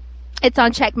Firstborn. It's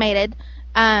on Checkmated.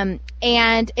 And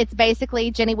it's basically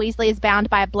Ginny Weasley is bound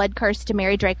by a blood curse to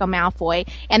marry Draco Malfoy,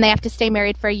 and they have to stay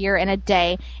married for a year and a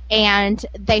day, and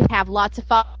they have lots of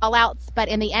fallouts, but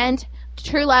in the end,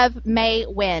 true love may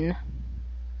win.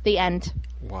 The end.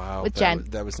 Wow, with Jen.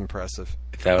 That was impressive.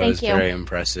 That was very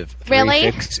impressive. 3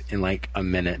 Really? fics in like a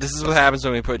minute. This is what happens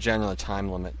when we put Jen on a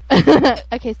time limit.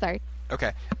 Okay, sorry.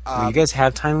 Okay. You guys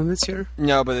have time limits here?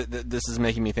 No, but this is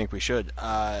making me think we should.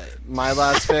 My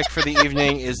last fic for the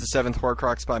evening is The Seventh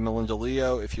Horcrux by Melinda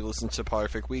Leo. If you listen to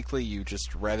Potterfic Weekly, you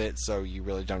just read it, so you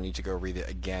really don't need to go read it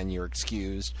again. You're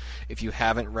excused. If you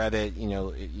haven't read it,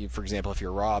 for example, if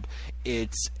you're Rob,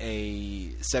 it's a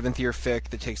 7th year fic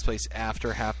that takes place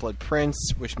after Half-Blood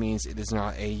Prince, which means it is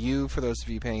not AU for those of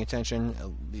you paying attention.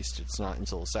 At least it's not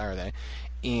until Saturday.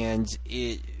 And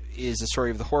it is a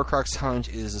story of the Horcrux hunt.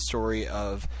 It is a story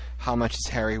of how much is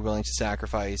Harry willing to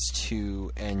sacrifice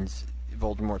to end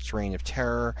Voldemort's reign of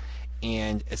terror,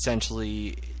 and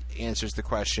essentially answers the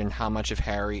question, how much of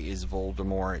Harry is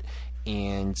Voldemort,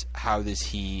 and how does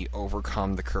he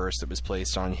overcome the curse that was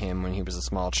placed on him when he was a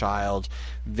small child.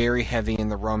 Very heavy in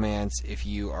the romance. If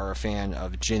you are a fan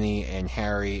of Ginny and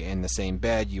Harry in the same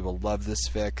bed, you will love this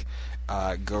fic.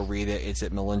 Go read it. It's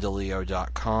at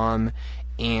melindaleo.com.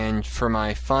 And for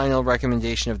my final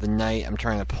recommendation of the night, I'm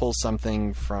trying to pull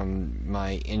something from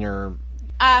my inner...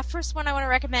 First one I want to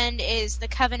recommend is The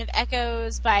Coven of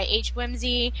Echoes by H.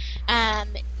 Whimsy.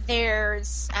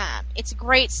 It's a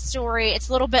great story. It's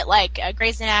a little bit like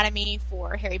Grey's Anatomy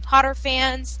for Harry Potter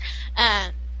fans,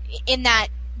 in that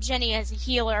Jenny is a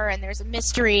healer and there's a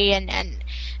mystery, and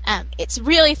it's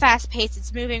really fast paced.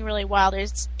 It's moving really well. The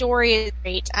story is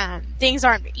great. Things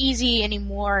aren't easy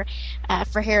anymore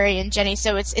for Harry and Jenny,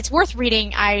 so it's worth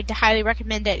reading. I'd highly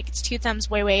recommend it. It gets 2 thumbs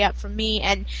way up from me,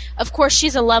 and of course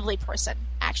she's a lovely person.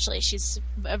 Actually, she's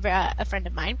a friend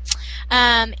of mine.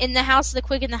 In the House of the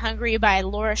Quick and the Hungry by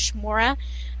Laura Shmora.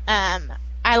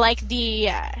 I like the...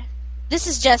 This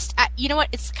is just, you know what,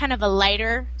 it's kind of a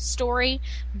lighter story,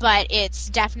 but it's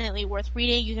definitely worth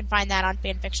reading. You can find that on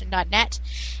fanfiction.net.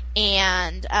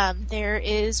 And there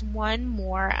is one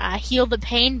more, Heal the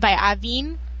Pain by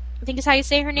Aveen, I think is how you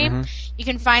say her name. Mm-hmm. You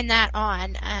can find that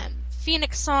on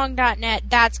phoenixsong.net.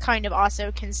 That's kind of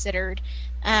also considered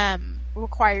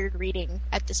required reading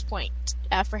at this point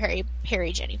for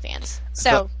Harry Jenny fans.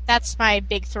 So that's my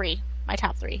big 3. My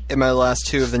top 3. In my last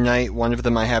 2 of the night, one of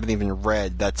them I haven't even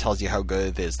read. That tells you how good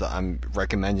it is that I'm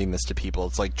recommending this to people.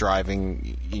 It's like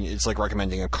it's like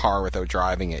recommending a car without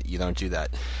driving it. You don't do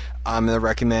that. I'm going to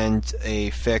recommend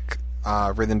a fic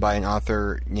written by an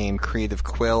author named Creative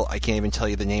Quill. I can't even tell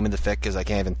you the name of the fic because I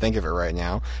can't even think of it right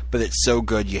now. But it's so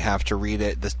good you have to read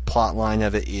it. The plot line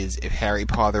of it is if Harry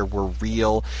Potter were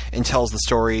real, and tells the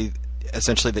story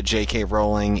essentially that J.K.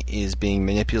 Rowling is being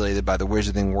manipulated by the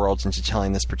Wizarding World into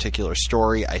telling this particular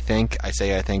story, I think. I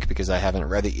say I think because I haven't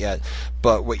read it yet.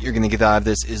 But what you're going to get out of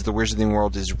this is the Wizarding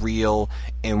World is real,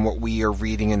 and what we are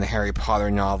reading in the Harry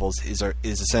Potter novels is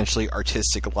essentially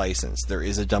artistic license. There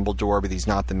is a Dumbledore, but he's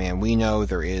not the man we know.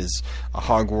 There is a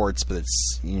Hogwarts, but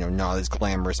it's not as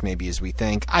glamorous maybe as we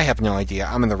think. I have no idea.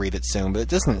 I'm going to read it soon, but it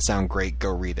doesn't sound great.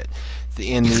 Go read it.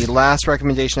 And the last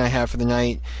recommendation I have for the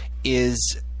night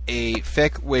is a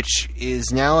fic which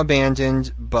is now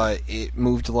abandoned, but it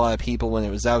moved a lot of people when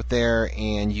it was out there,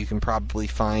 and you can probably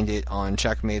find it on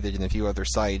Checkmated and a few other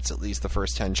sites, at least the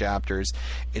first 10 chapters.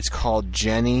 It's called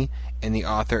Jenny, and the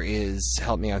author is,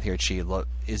 help me out here, Chi,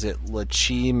 is it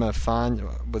Lachi Mafan?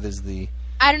 What is the...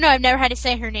 I don't know, I've never had to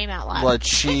say her name out loud.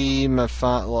 Lachi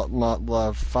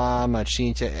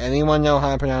Machita. Anyone know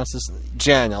how to pronounce this?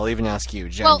 Jen, I'll even ask you.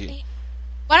 Jen, well,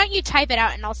 why don't you type it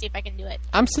out and I'll see if I can do it.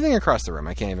 I'm sitting across the room.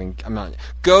 I'm not.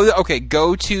 Go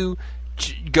to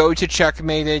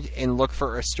Checkmated and look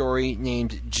for a story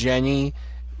named Jenny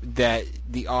that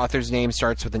the author's name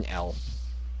starts with an L.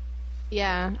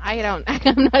 Yeah, I'm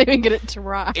not even good at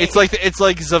try. It's like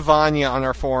Zavanya on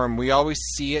our forum. We always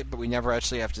see it, but we never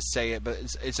actually have to say it.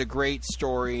 But it's a great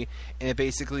story, and it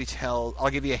basically tells... I'll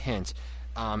give you a hint.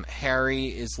 Harry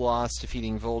is lost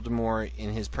defeating Voldemort,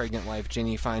 and his pregnant wife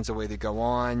Ginny finds a way to go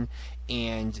on,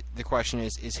 and the question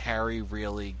is Harry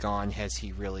really gone? Has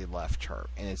he really left her?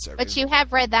 And But you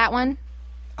have read that one?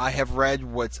 I have read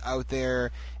what's out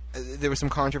there. There was some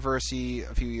controversy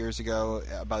a few years ago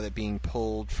about it being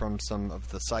pulled from some of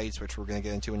the sites, which we're going to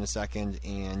get into in a second,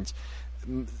 and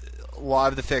a lot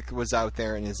of the fic was out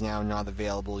there and is now not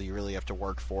available. You really have to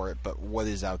work for it, but what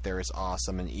is out there is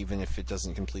awesome, and even if it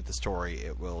doesn't complete the story,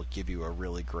 it will give you a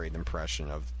really great impression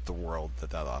of the world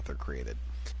that author created.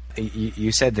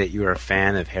 You said that you were a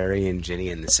fan of Harry and Ginny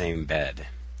in the same bed.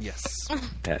 Yes.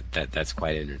 That's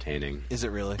quite entertaining. Is it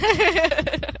really?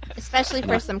 Especially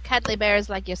for some cuddly bears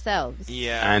like yourselves.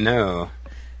 Yeah. I know.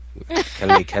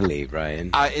 Cuddly, Brian.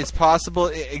 It's possible,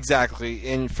 exactly.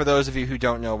 And for those of you who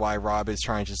don't know why Rob is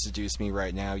trying to seduce me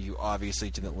right now, you obviously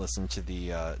didn't listen to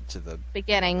the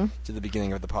beginning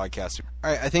of the podcast.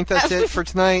 All right, I think that's it for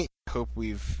tonight. Hope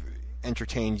we've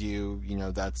entertained you.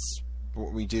 That's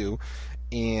what we do.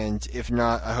 And if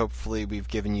not, hopefully we've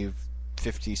given you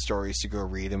 50 stories to go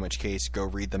read, in which case, go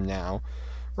read them now.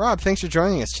 Rob, thanks for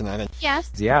joining us tonight. Yes.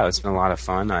 Yeah, it's been a lot of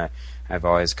fun. I've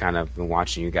always kind of been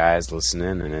watching you guys,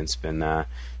 listening, and it's been a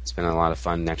lot of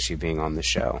fun actually being on the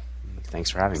show. Thanks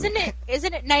for having me.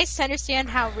 Isn't it nice to understand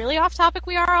how really off topic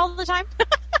we are all the time?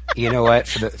 You know what?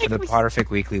 For the Potterfic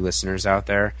Weekly listeners out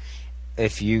there,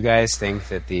 if you guys think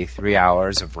that the 3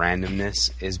 hours of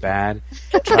randomness is bad,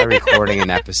 try recording an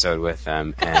episode with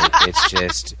them, and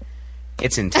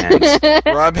it's intense.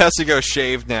 Rob has to go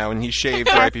shaved now, and he shaved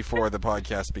right before the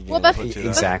podcast began.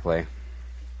 Exactly.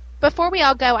 Before we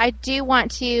all go, I do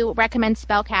want to recommend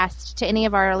Spellcast to any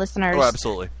of our listeners. Oh,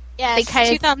 absolutely. Yes,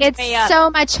 because it's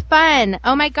so much fun.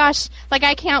 Oh my gosh. Like,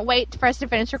 I can't wait for us to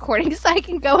finish recording so I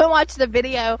can go and watch the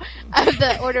video of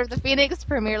the Order of the Phoenix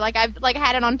premiere. Like, I've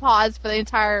had it on pause for the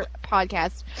entire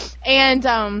podcast. And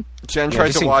Jen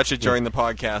tried to watch it during the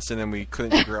podcast, and then we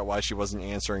couldn't figure out why she wasn't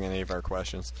answering any of our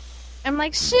questions. I'm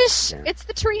like, shush, it's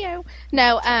the trio.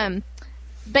 No,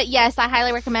 but yes, I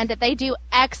highly recommend it. They do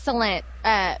excellent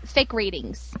fic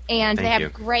readings, and they have a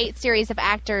great series of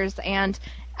actors, and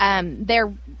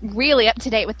they're really up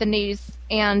to date with the news,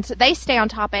 and they stay on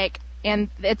topic, and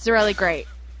it's really great.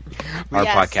 Our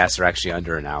podcasts are actually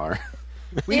under an hour.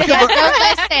 Go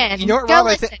listen. You know what,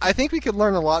 Rob? I think we could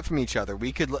learn a lot from each other.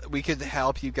 We could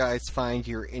help you guys find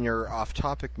your inner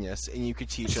off-topicness, and you could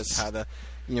teach us how to,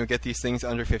 get these things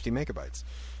under 50 megabytes.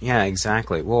 Yeah,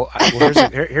 exactly. Well,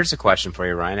 here's a question for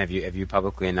you, Ryan. Have you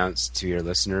publicly announced to your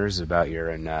listeners about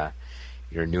your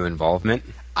new involvement?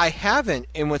 I haven't,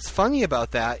 and what's funny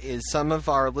about that is some of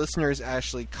our listeners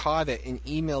actually caught it and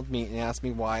emailed me and asked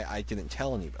me why I didn't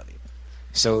tell anybody.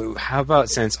 So how about,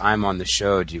 since I'm on the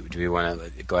show, do we want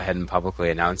to go ahead and publicly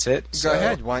announce it? Go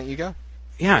ahead. Why don't you go?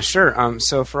 Yeah, sure.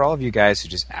 So for all of you guys who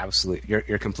just absolutely,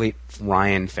 you're complete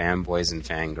Ryan fanboys and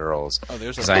fangirls. Oh,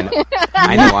 there's a I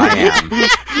know I am.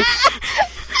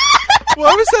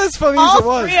 Why was that as funny as it was?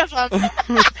 All three of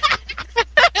them.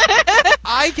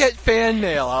 I get fan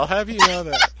mail. I'll have you know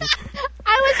that.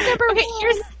 I was number one.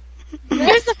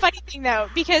 Here's the funny thing, though,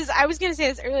 because I was going to say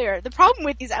this earlier. The problem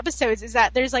with these episodes is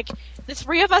that there's, the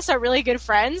three of us are really good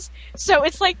friends, so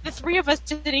it's like the three of us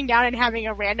sitting down and having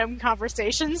a random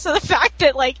conversation, so the fact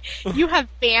that, you have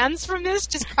fans from this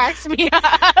just cracks me up.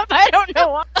 I don't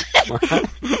know why.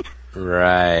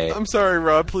 Right. I'm sorry,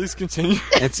 Rob. Please continue.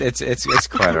 It's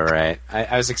quite all right.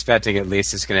 I was expecting at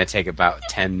least it's going to take about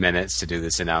 10 minutes to do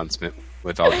this announcement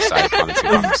with all the side comments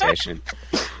and conversation.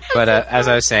 But as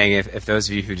I was saying, if those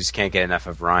of you who just can't get enough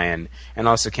of Ryan and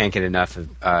also can't get enough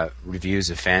of reviews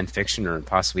of fan fiction or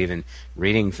possibly even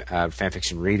reading fan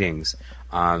fiction readings,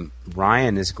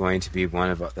 Ryan is going to be one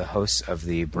of the hosts of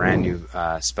the brand new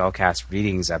Spellcast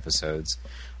Readings episodes,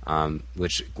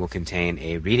 which will contain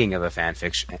a reading of a fan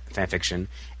fiction,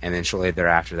 and then shortly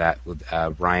thereafter that,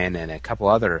 Ryan and a couple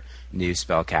other new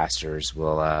spellcasters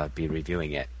will be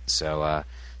reviewing it.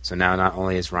 So now not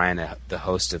only is Ryan the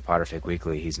host of Potterfic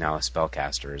Weekly, he's now a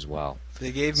spellcaster as well.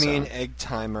 They gave me an egg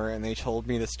timer, and they told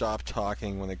me to stop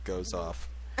talking when it goes off.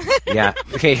 Yeah.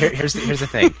 Okay, here's the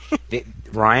thing.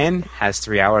 Ryan has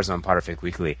 3 hours on Potterfic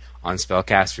Weekly. On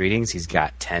Spellcast Readings, he's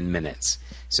got 10 minutes.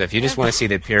 So if you just want to see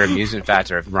the pure amusement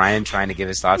factor of Ryan trying to give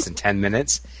his thoughts in 10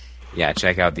 minutes, yeah,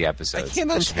 check out the episodes. I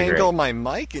can't untangle my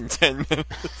mic in 10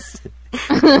 minutes.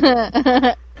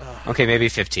 Okay, maybe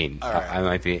 15. Right. I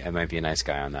might be a nice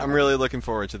guy on that. I'm really looking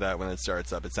forward to that when it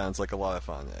starts up. It sounds like a lot of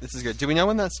fun. This is good. Do we know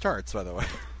when that starts, by the way?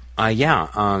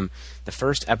 Yeah. The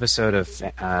first episode of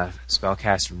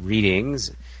Spellcast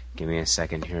Readings. Give me a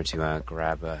second here to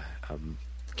grab a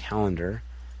calendar,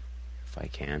 if I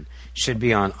can. Should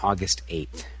be on August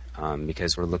 8th,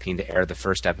 because we're looking to air the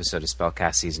first episode of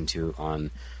Spellcast Season 2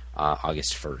 on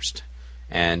August 1st.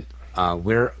 And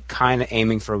we're kind of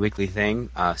aiming for a weekly thing.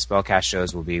 Spellcast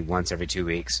shows will be once every 2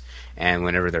 weeks, and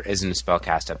whenever there isn't a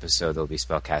Spellcast episode, there'll be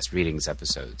Spellcast Readings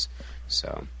episodes.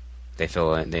 So they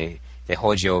fill in, they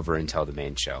hold you over until the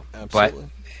main show. Absolutely.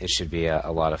 But it should be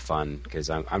a lot of fun, because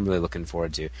I'm really looking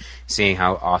forward to seeing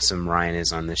how awesome Ryan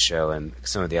is on this show and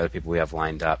some of the other people we have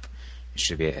lined up. It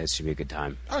should be a good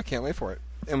time. Oh, I can't wait for it.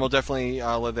 And we'll definitely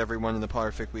let everyone in the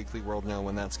Potterfic Weekly world know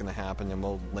when that's going to happen, and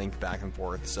we'll link back and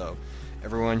forth. So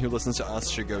everyone who listens to us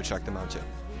should go check them out too.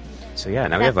 So yeah,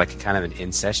 now we have kind of an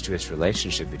incestuous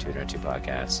relationship between our two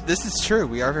podcasts. This is true.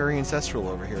 We are very ancestral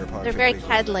over here at Potterfic They're very Weekly.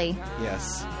 cuddly.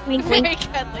 Yes. Wink, wink. Very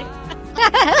cuddly.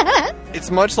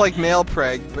 It's much like male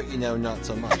preg, but not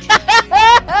so much.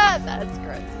 That's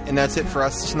great. And that's it for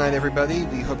us tonight, everybody.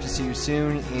 We hope to see you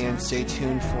soon, and stay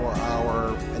tuned for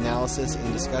our analysis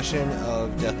and discussion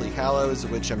of Deathly Hallows,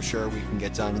 which I'm sure we can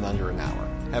get done in under an hour.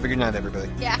 Have a good night, everybody.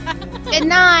 Yeah. Good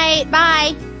night.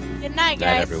 Bye. Good night, guys. Good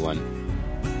night, everyone.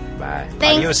 Bye.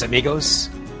 Thanks. Adios, amigos.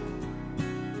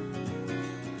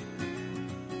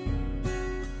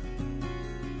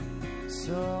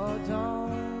 So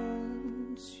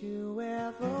don't you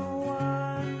ever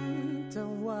wonder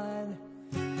what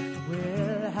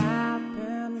will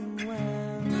happen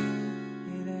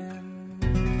when it ends.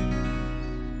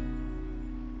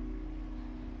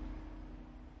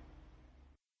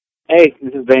 Hey,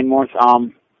 this is Vane Morse.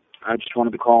 I just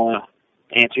wanted to call and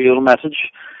answer your little message.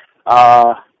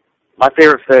 My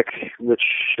favorite fic, which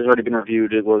has already been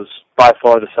reviewed, it was by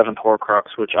far the Seventh Horcrux,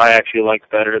 which I actually liked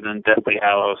better than Deathly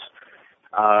Hallows.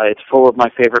 It's full of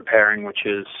my favorite pairing, which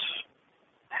is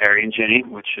Harry and Ginny,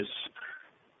 which is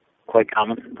quite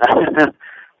common.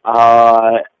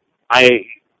 I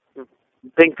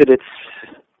think that it's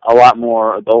a lot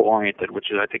more adult-oriented,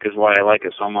 which is, I think, is why I like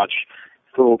it so much.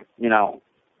 Still,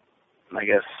 I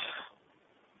guess,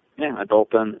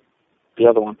 adult than the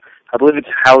other one. I believe it's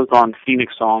housed on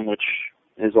Phoenix Song, which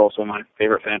is also my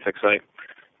favorite fanfic site.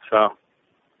 So,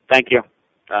 thank you.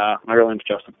 My real name's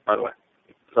Justin, by the way.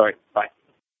 Sorry, bye.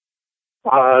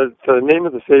 The name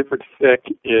of the favorite fic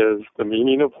is The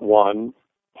Meaning of One,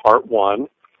 Part 1,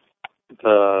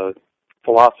 The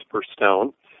Philosopher's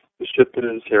Stone. The ship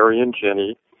is Harry and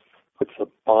Ginny. It's a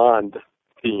Bond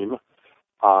theme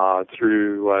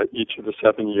through each of the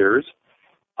 7 years.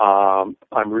 I'm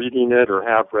reading it or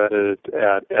have read it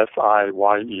at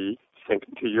SIYE, Sink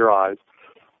Into Your Eyes.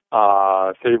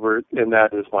 Favorite, and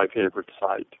that is my favorite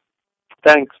site.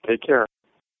 Thanks. Take care.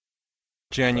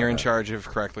 Jen, you're in charge of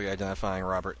correctly identifying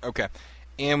Robert. Okay.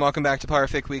 And welcome back to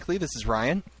Potterfic Weekly. This is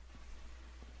Ryan.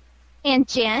 And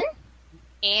Jen.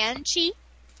 And Chi.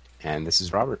 And this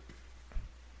is Robert.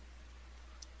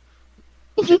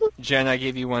 Jen, I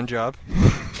gave you one job.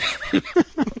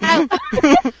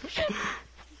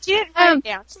 She didn't write it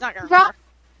down. She's not going to remember.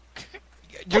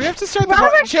 Do we have to start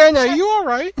the... Jen, are you all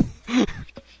right?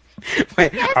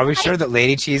 Wait, are we sure that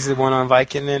Lady Cheese is the one on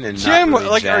Vicodin and Jen, not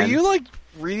really Jen? are you,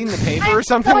 reading the paper or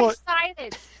something? I'm so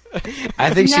excited.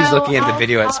 I think she's looking at the I'll-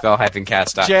 video at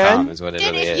spellcast.com Jen? is what it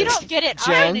Jen, really if is. you don't get it,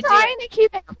 Jen? I'm I'm going to do trying it. to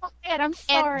keep it quiet. I'm And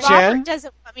sorry. Robert Jen?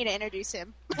 doesn't want me to introduce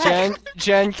him.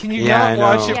 Jen, can you Yeah, not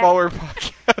I watch know. it while we're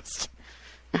podcast?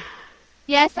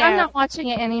 Yes, I'm No. not watching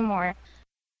it anymore.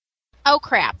 Oh,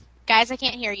 crap. Guys, I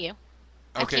can't hear you.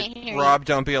 Okay, I can't hear Rob,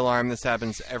 don't be alarmed. This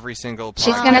happens every single podcast.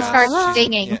 She's gonna start She's-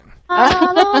 singing. Yeah. La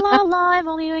la la la la. I'm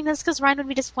only doing this because Ryan would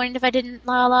be disappointed if I didn't.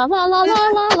 La la la la la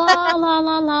la la la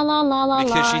la la la la la.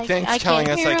 Because she I thinks telling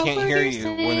us I a can't word hear you're you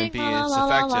saying. wouldn't be La, as la, la,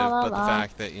 effective, la, la, but the la.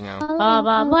 fact that,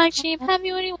 Baba, black sheep, have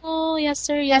you any wool? Yes,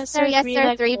 sir. Yes, sir. Yes,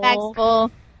 sir. 3 bags full.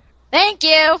 Thank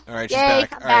you. All right, she's Yay,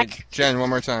 back. I'm All right, back. Jen, one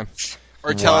more time.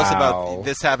 Or tell us Wow. about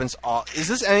this happens all. Is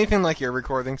this anything like your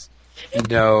recordings?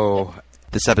 No.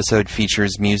 This episode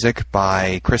features music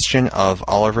by Christian of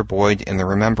Oliver Boyd and the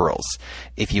Remembrals.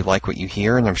 If you like what you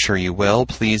hear, and I'm sure you will,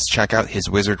 please check out his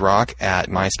Wizard Rock at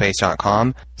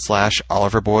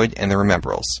myspace.com/Oliver Boyd and the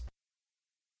Remembrals.